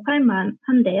주목할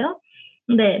만한데요.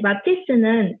 네,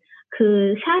 마티스는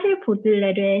그 샤를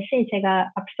보들레르의 시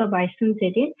제가 앞서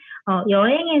말씀드린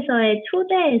여행에서의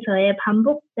초대에서의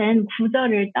반복된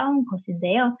구절을 따온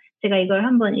것인데요. 제가 이걸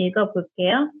한번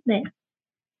읽어볼게요. 네,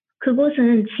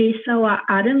 그곳은 질서와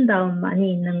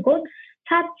아름다움만이 있는 곳,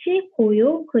 사치,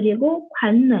 고요, 그리고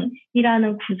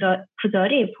관능이라는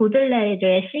구절이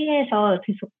보들레르의 시에서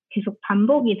계속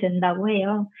반복이 된다고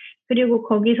해요. 그리고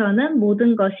거기서는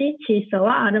모든 것이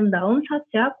질서와 아름다움,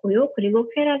 사치와 고요, 그리고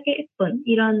쾌락의 일뿐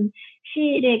이런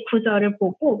시의 구절을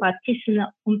보고 마티스는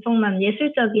엄청난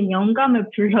예술적인 영감을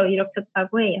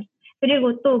불러일으켰다고 해요.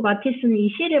 그리고 또 마티스는 이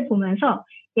시를 보면서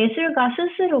예술가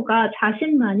스스로가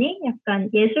자신만이 약간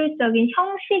예술적인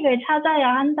형식을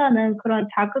찾아야 한다는 그런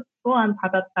자극 또한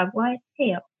받았다고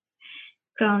해요.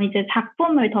 그럼 이제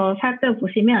작품을 더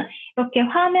살펴보시면 이렇게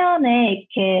화면에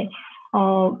이렇게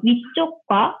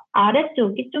위쪽과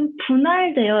아래쪽이 좀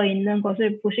분할되어 있는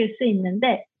것을 보실 수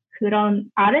있는데 그런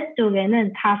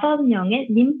아래쪽에는 5명의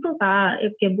ним프가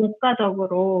이렇게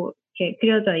목가적으로 이렇게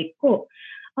그려져 있고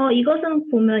이것은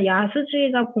보면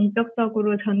야수주의가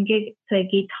본격적으로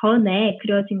전개되기 전에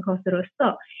그려진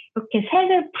것으로서 이렇게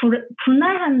색을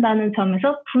분할한다는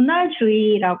점에서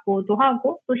분할주의라고도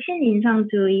하고 또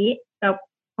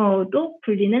신인상주의라고도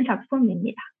불리는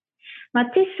작품입니다.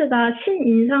 마티스가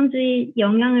신인상주의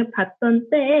영향을 받던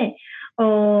때에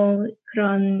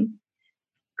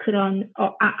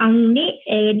앙리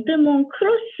에드몽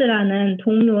크로스라는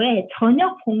동료의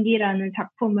저녁 공기라는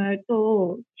작품을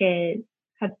또 이렇게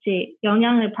같이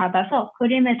영향을 받아서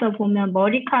그림에서 보면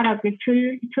머리카락을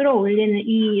들어 올리는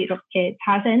이렇게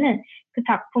자세는 그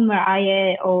작품을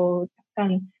아예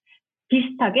약간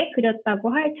비슷하게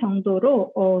그렸다고 할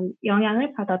정도로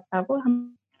영향을 받았다고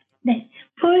합니다. 네,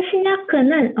 폴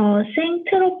시냐크는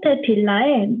생트로페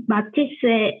빌라에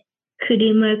마티스의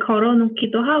그림을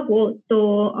걸어놓기도 하고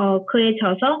또 그에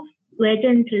져서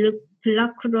외전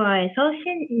블라크루아에서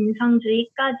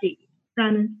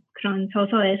신인상주의까지라는 그런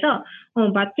저서에서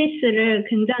마티스를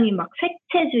굉장히 막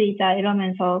색채주의자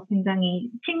이러면서 굉장히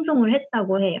칭송을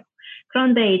했다고 해요.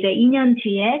 그런데 이제 2년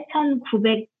뒤에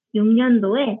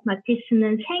 1906년도에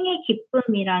마티스는 생의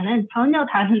기쁨이라는 전혀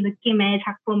다른 느낌의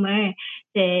작품을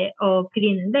이제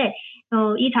그리는데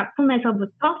이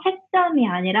작품에서부터 색감이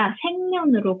아니라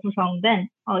색면으로 구성된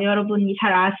여러분이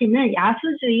잘 아시는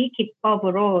야수주의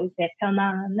기법으로 이제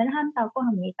변환을 한다고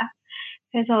합니다.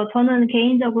 그래서 저는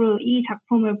개인적으로 이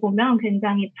작품을 보면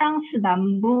굉장히 프랑스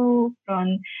남부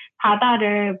그런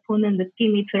바다를 보는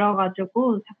느낌이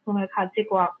들어가지고 작품을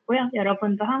가지고 왔고요.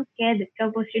 여러분도 함께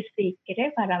느껴보실 수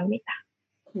있기를 바랍니다.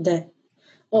 네.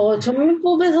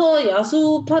 전면법에서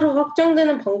야수파로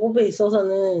확정되는 방법에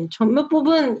있어서는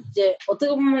전면법은 이제 어떻게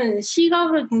보면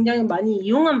시각을 굉장히 많이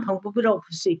이용한 방법이라고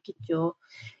볼 수 있겠죠.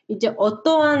 이제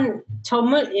어떠한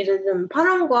점을 예를 들면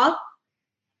파란과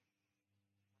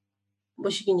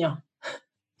뭐시기냐?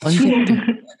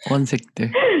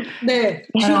 원색들. 네.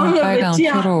 파란, 빨강,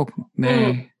 초록.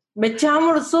 네.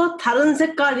 매치함으로써 다른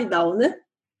색깔이 나오는?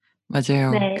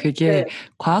 맞아요. 네. 그게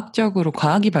과학적으로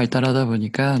과학이 발달하다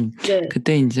보니까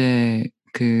그때 이제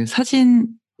그 사진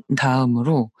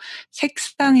다음으로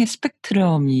색상의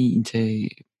스펙트럼이 이제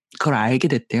그걸 알게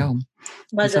됐대요.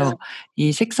 그래서 맞아요.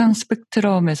 이 색상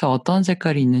스펙트럼에서 어떤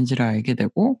색깔이 있는지를 알게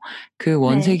되고 그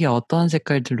원색이 어떤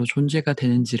색깔들로 존재가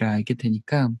되는지를 알게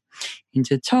되니까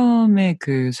이제 처음에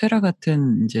그 쇠라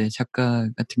같은 이제 작가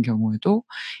같은 경우에도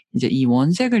이제 이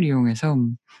원색을 이용해서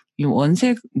이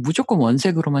무조건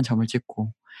원색으로만 점을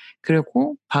찍고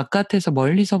그리고 바깥에서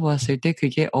멀리서 봤을 때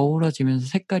그게 어우러지면서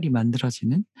색깔이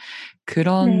만들어지는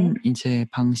그런 이제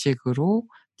방식으로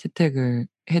채택을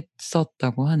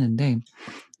했었다고 하는데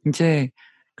이제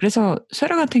그래서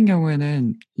쇠라 같은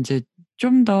경우에는 이제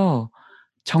좀 더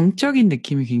정적인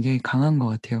느낌이 굉장히 강한 것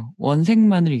같아요.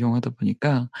 원색만을 이용하다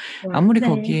보니까 아무리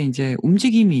거기에 이제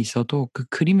움직임이 있어도 그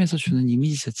그림에서 주는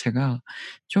이미지 자체가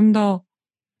좀 더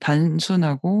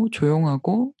단순하고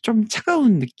조용하고 좀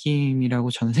차가운 느낌이라고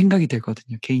저는 생각이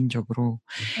들거든요, 개인적으로.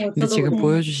 근데 지금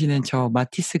보여주시는 저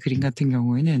마티스 그림 같은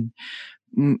경우에는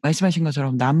말씀하신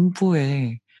것처럼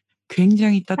남부에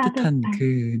굉장히 따뜻한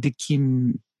그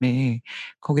느낌에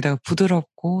거기다가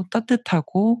부드럽고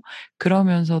따뜻하고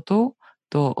그러면서도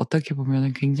또 어떻게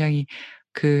보면은 굉장히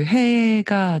그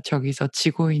해가 저기서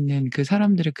지고 있는 그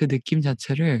사람들의 그 느낌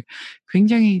자체를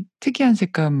굉장히 특이한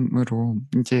색감으로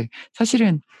이제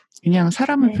사실은 그냥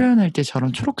사람을 표현할 때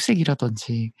저런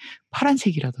초록색이라든지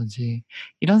파란색이라든지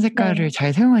이런 색깔을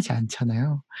잘 사용하지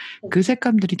않잖아요. 그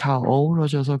색감들이 다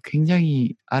어우러져서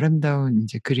굉장히 아름다운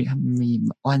이제 그림이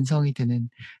완성이 되는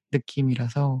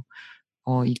느낌이라서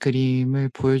이 그림을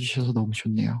보여주셔서 너무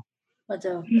좋네요.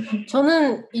 맞아요.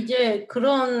 저는 이제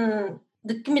그런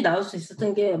느낌이 나올 수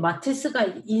있었던 게 마티스가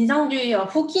인상주의와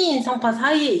후기 인상파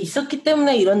사이에 있었기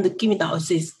때문에 이런 느낌이 나올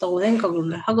수 있었다고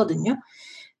생각을 하거든요.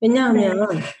 왜냐하면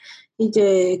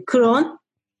이제 그런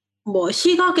뭐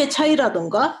시각의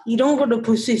차이라던가 이런 거를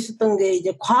볼 수 있었던 게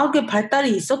이제 과학의 발달이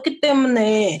있었기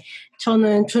때문에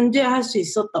저는 존재할 수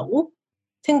있었다고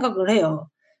생각을 해요.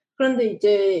 그런데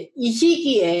이제 이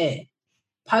시기에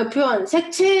발표한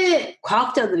색채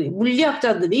과학자들이,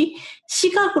 물리학자들이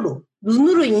시각으로,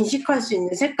 눈으로 인식할 수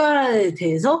있는 색깔에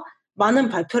대해서 많은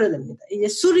발표를 냅니다. 이제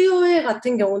수리오에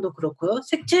같은 경우도 그렇고요.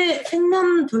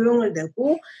 색면 도형을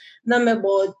내고, 그 다음에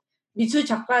뭐 미술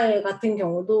작가 같은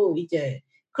경우도 이제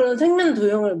그런 색면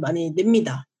도형을 많이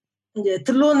냅니다. 이제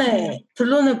들론의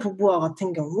부부와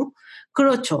같은 경우.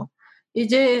 그렇죠.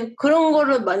 이제 그런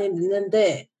거를 많이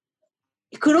냈는데,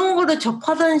 그런 거를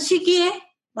접하던 시기에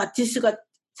마티스가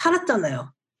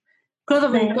살았잖아요. 그러다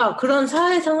보니까 그런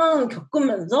사회 상황을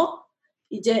겪으면서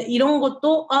이제 이런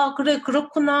것도 그래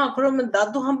그렇구나 그러면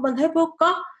나도 한번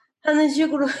해볼까 하는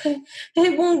식으로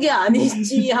해본 게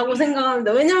아닐지 하고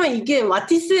생각합니다. 왜냐면 이게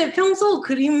마티스의 평소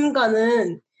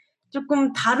그림과는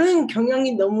조금 다른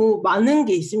경향이 너무 많은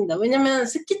게 있습니다. 왜냐면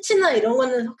스케치나 이런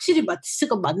거는 확실히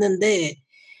마티스가 맞는데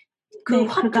그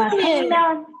화풍의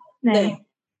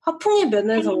화풍의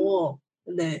면에서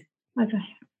맞아요.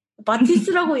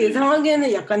 마티스라고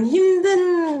예상하기에는 약간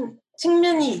힘든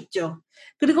측면이 있죠.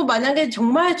 그리고 만약에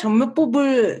정말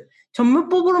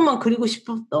전면법으로만 그리고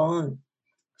싶었던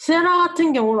세라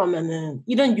같은 경우라면은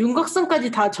이런 윤곽선까지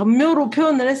다 전묘로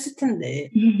표현을 했을 텐데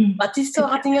마티스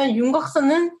같은 경우는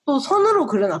윤곽선은 또 선으로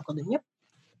그려놨거든요.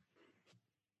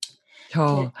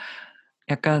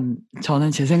 약간 저는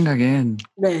제 생각엔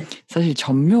네. 사실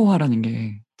전묘화라는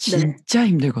게 진짜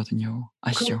힘들거든요.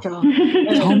 아시죠? 그렇죠.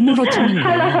 점으로 찍는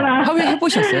거예요. 왜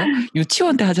해보셨어요?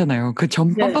 유치원 때 하잖아요. 그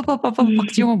점 빡빡빡빡빡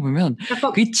찍어보면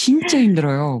그게 진짜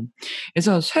힘들어요.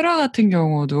 그래서 쇠라 같은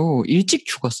경우도 일찍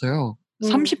죽었어요.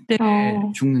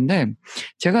 30대 죽는데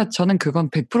저는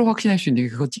그건 100% 확신할 수 있는 게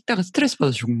그거 찍다가 스트레스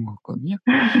받아 죽은 거거든요.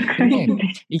 근데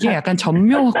이게 약간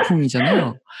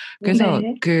전묘화풍이잖아요. 그래서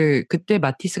그때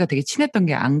마티스가 되게 친했던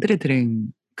게 앙드레 드랭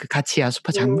그 같이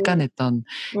야수파 잠깐 했던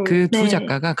그 두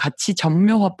작가가 같이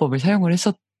전묘화법을 사용을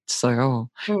했었어요.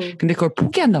 근데 그걸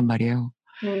포기한단 말이에요.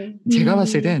 제가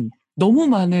봤을 땐 너무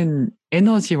많은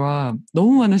에너지와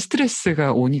너무 많은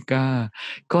스트레스가 오니까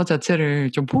그거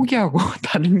자체를 좀 포기하고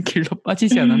다른 길로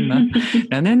빠지지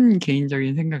않았나라는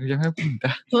개인적인 생각을 좀 해봅니다.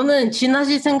 저는 진아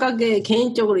씨 생각에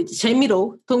개인적으로 이제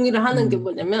재미로 동의를 하는 게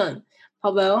뭐냐면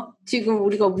봐봐요. 지금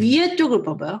우리가 위에 쪽을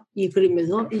봐봐요. 이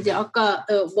그림에서 이제 아까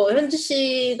뭐 현지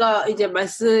씨가 이제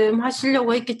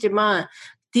말씀하시려고 했겠지만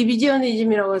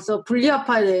디비지어니즘이라고 해서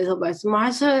분리화파에 대해서 말씀을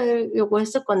하시려고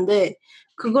했을 건데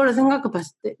그거를 생각해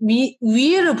봤을 때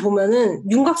위에를 보면은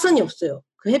윤곽선이 없어요.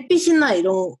 그 햇빛이나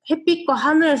이런 햇빛과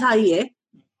하늘 사이에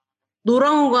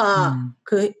노랑과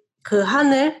그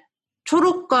하늘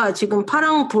초록과 지금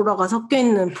파랑 보라가 섞여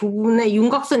있는 부분에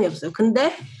윤곽선이 없어요.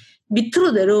 근데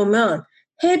밑으로 내려오면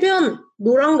해변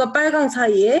노랑과 빨강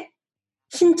사이에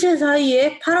신체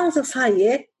사이에 파랑색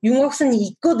사이에 윤곽선이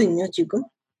있거든요. 지금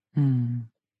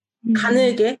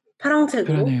가늘게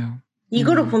파랑색으로. 그러네요.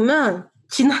 이거를 보면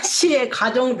진아 씨의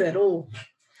가정대로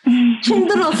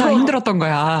힘들어서 힘들었던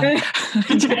거야. 네.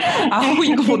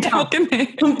 이거 못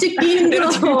해먹겠네. 좀 찍기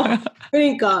힘들어서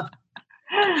그러니까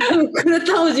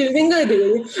그렇다고 지금 생각이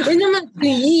되거든요. 왜냐면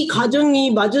이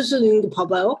가정이 맞을 수 있는 게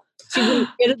봐봐요. 지금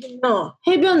예를 들면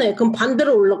해변에 그럼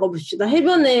반대로 올라가 봅시다.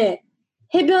 해변에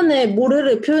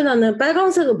모래를 표현하는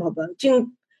빨간색을 봐봐요. 지금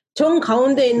정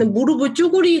가운데 있는 무릎을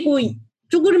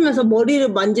쭈그리면서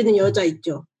머리를 만지는 여자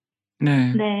있죠.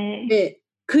 네. 네.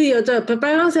 그 여자 옆에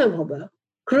빨간색을 봐봐요.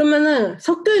 그러면은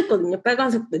섞여 있거든요.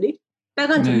 빨간색들이.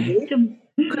 빨간 점들이. 좀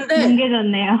근데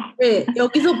뭉개졌네요. 네.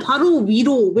 여기서 바로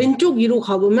위로 왼쪽 위로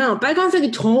가보면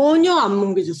빨간색이 전혀 안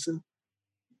뭉개졌어요.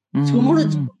 점으로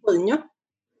찍었거든요.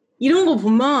 이런 거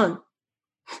보면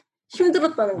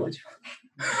힘들었다는 거죠.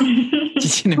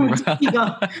 지치는 거야.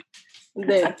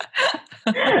 네.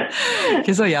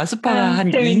 그래서 야수파가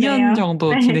한 재밌네요. 2년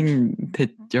정도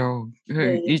진행됐죠.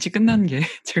 네. 일찍 끝난 게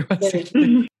제가 봤을 때.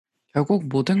 결국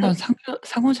모든 건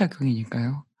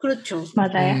상호작용이니까요. 그렇죠.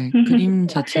 맞아요. 네, 그림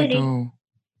자체도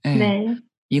네.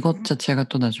 이것 자체가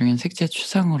또 나중엔 색채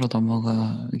추상으로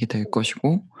넘어가게 될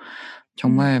것이고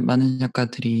정말 많은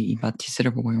작가들이 이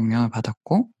마티스를 보고 영향을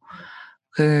받았고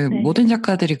모든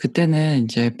작가들이 그때는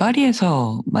이제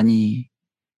파리에서 많이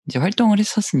이제 활동을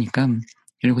했었으니까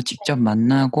그리고 직접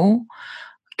만나고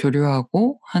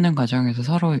교류하고 하는 과정에서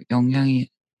서로 영향이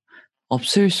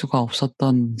없을 수가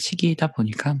없었던 시기이다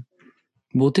보니까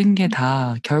모든 게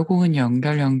다 결국은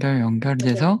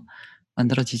연결돼서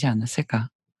만들어지지 않았을까.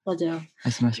 맞아요.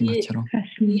 말씀하신 것처럼.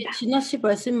 진아 씨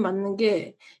말씀 맞는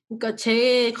게, 그러니까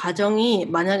제 가정이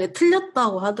만약에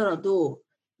틀렸다고 하더라도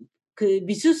그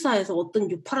미술사에서 어떤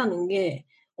유파라는 게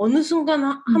어느 순간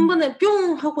한 번에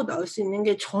뿅 하고 나올 수 있는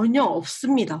게 전혀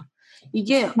없습니다.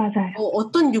 이게 맞아요.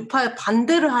 어떤 유파에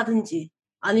반대를 하든지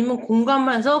아니면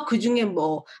공감해서 그중에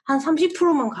뭐 한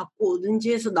 30%만 갖고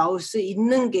오든지 해서 나올 수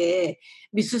있는 게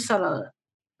미술사라는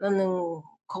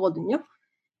거거든요.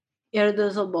 예를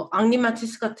들어서 뭐 앙리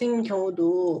마티스 같은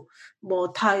경우도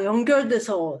뭐 다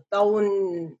연결돼서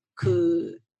나온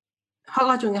그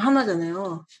화가 중에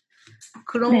하나잖아요.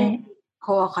 그런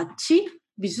거와 같이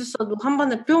미술사도 한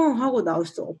번에 뿅 하고 나올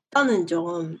수 없다는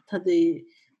점 다들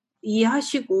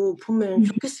이해하시고 보면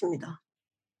좋겠습니다.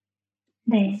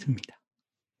 네.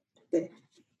 네.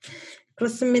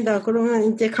 그렇습니다.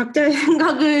 그러면 이제 각자의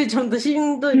생각을 좀 더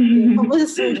심도 있게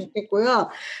해보셨으면 좋겠고요.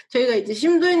 저희가 이제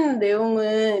심도 있는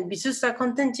내용은 미술사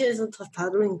컨텐츠에서 더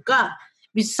다루니까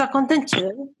미술사 컨텐츠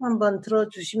한번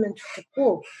들어주시면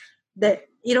좋겠고, 네.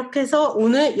 이렇게 해서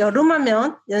오늘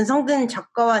여름하면 연상된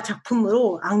작가와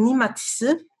작품으로 앙리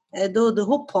마티스, 에드워드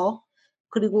호퍼,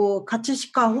 그리고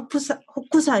가쓰시카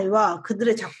호쿠사이와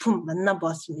그들의 작품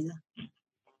만나보았습니다.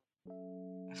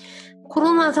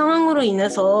 코로나 상황으로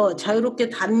인해서 자유롭게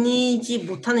다니지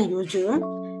못하는 요즘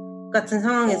같은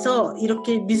상황에서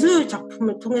이렇게 미술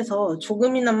작품을 통해서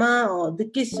조금이나마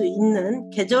느낄 수 있는,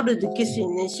 계절을 느낄 수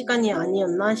있는 시간이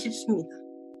아니었나 싶습니다.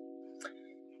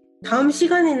 다음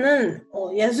시간에는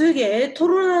예술계에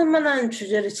토론할 만한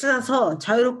주제를 찾아서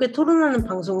자유롭게 토론하는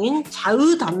방송인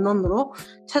자유담론으로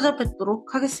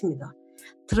찾아뵙도록 하겠습니다.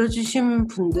 들어주신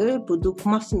분들 모두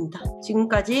고맙습니다.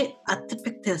 지금까지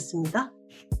아트팩트였습니다.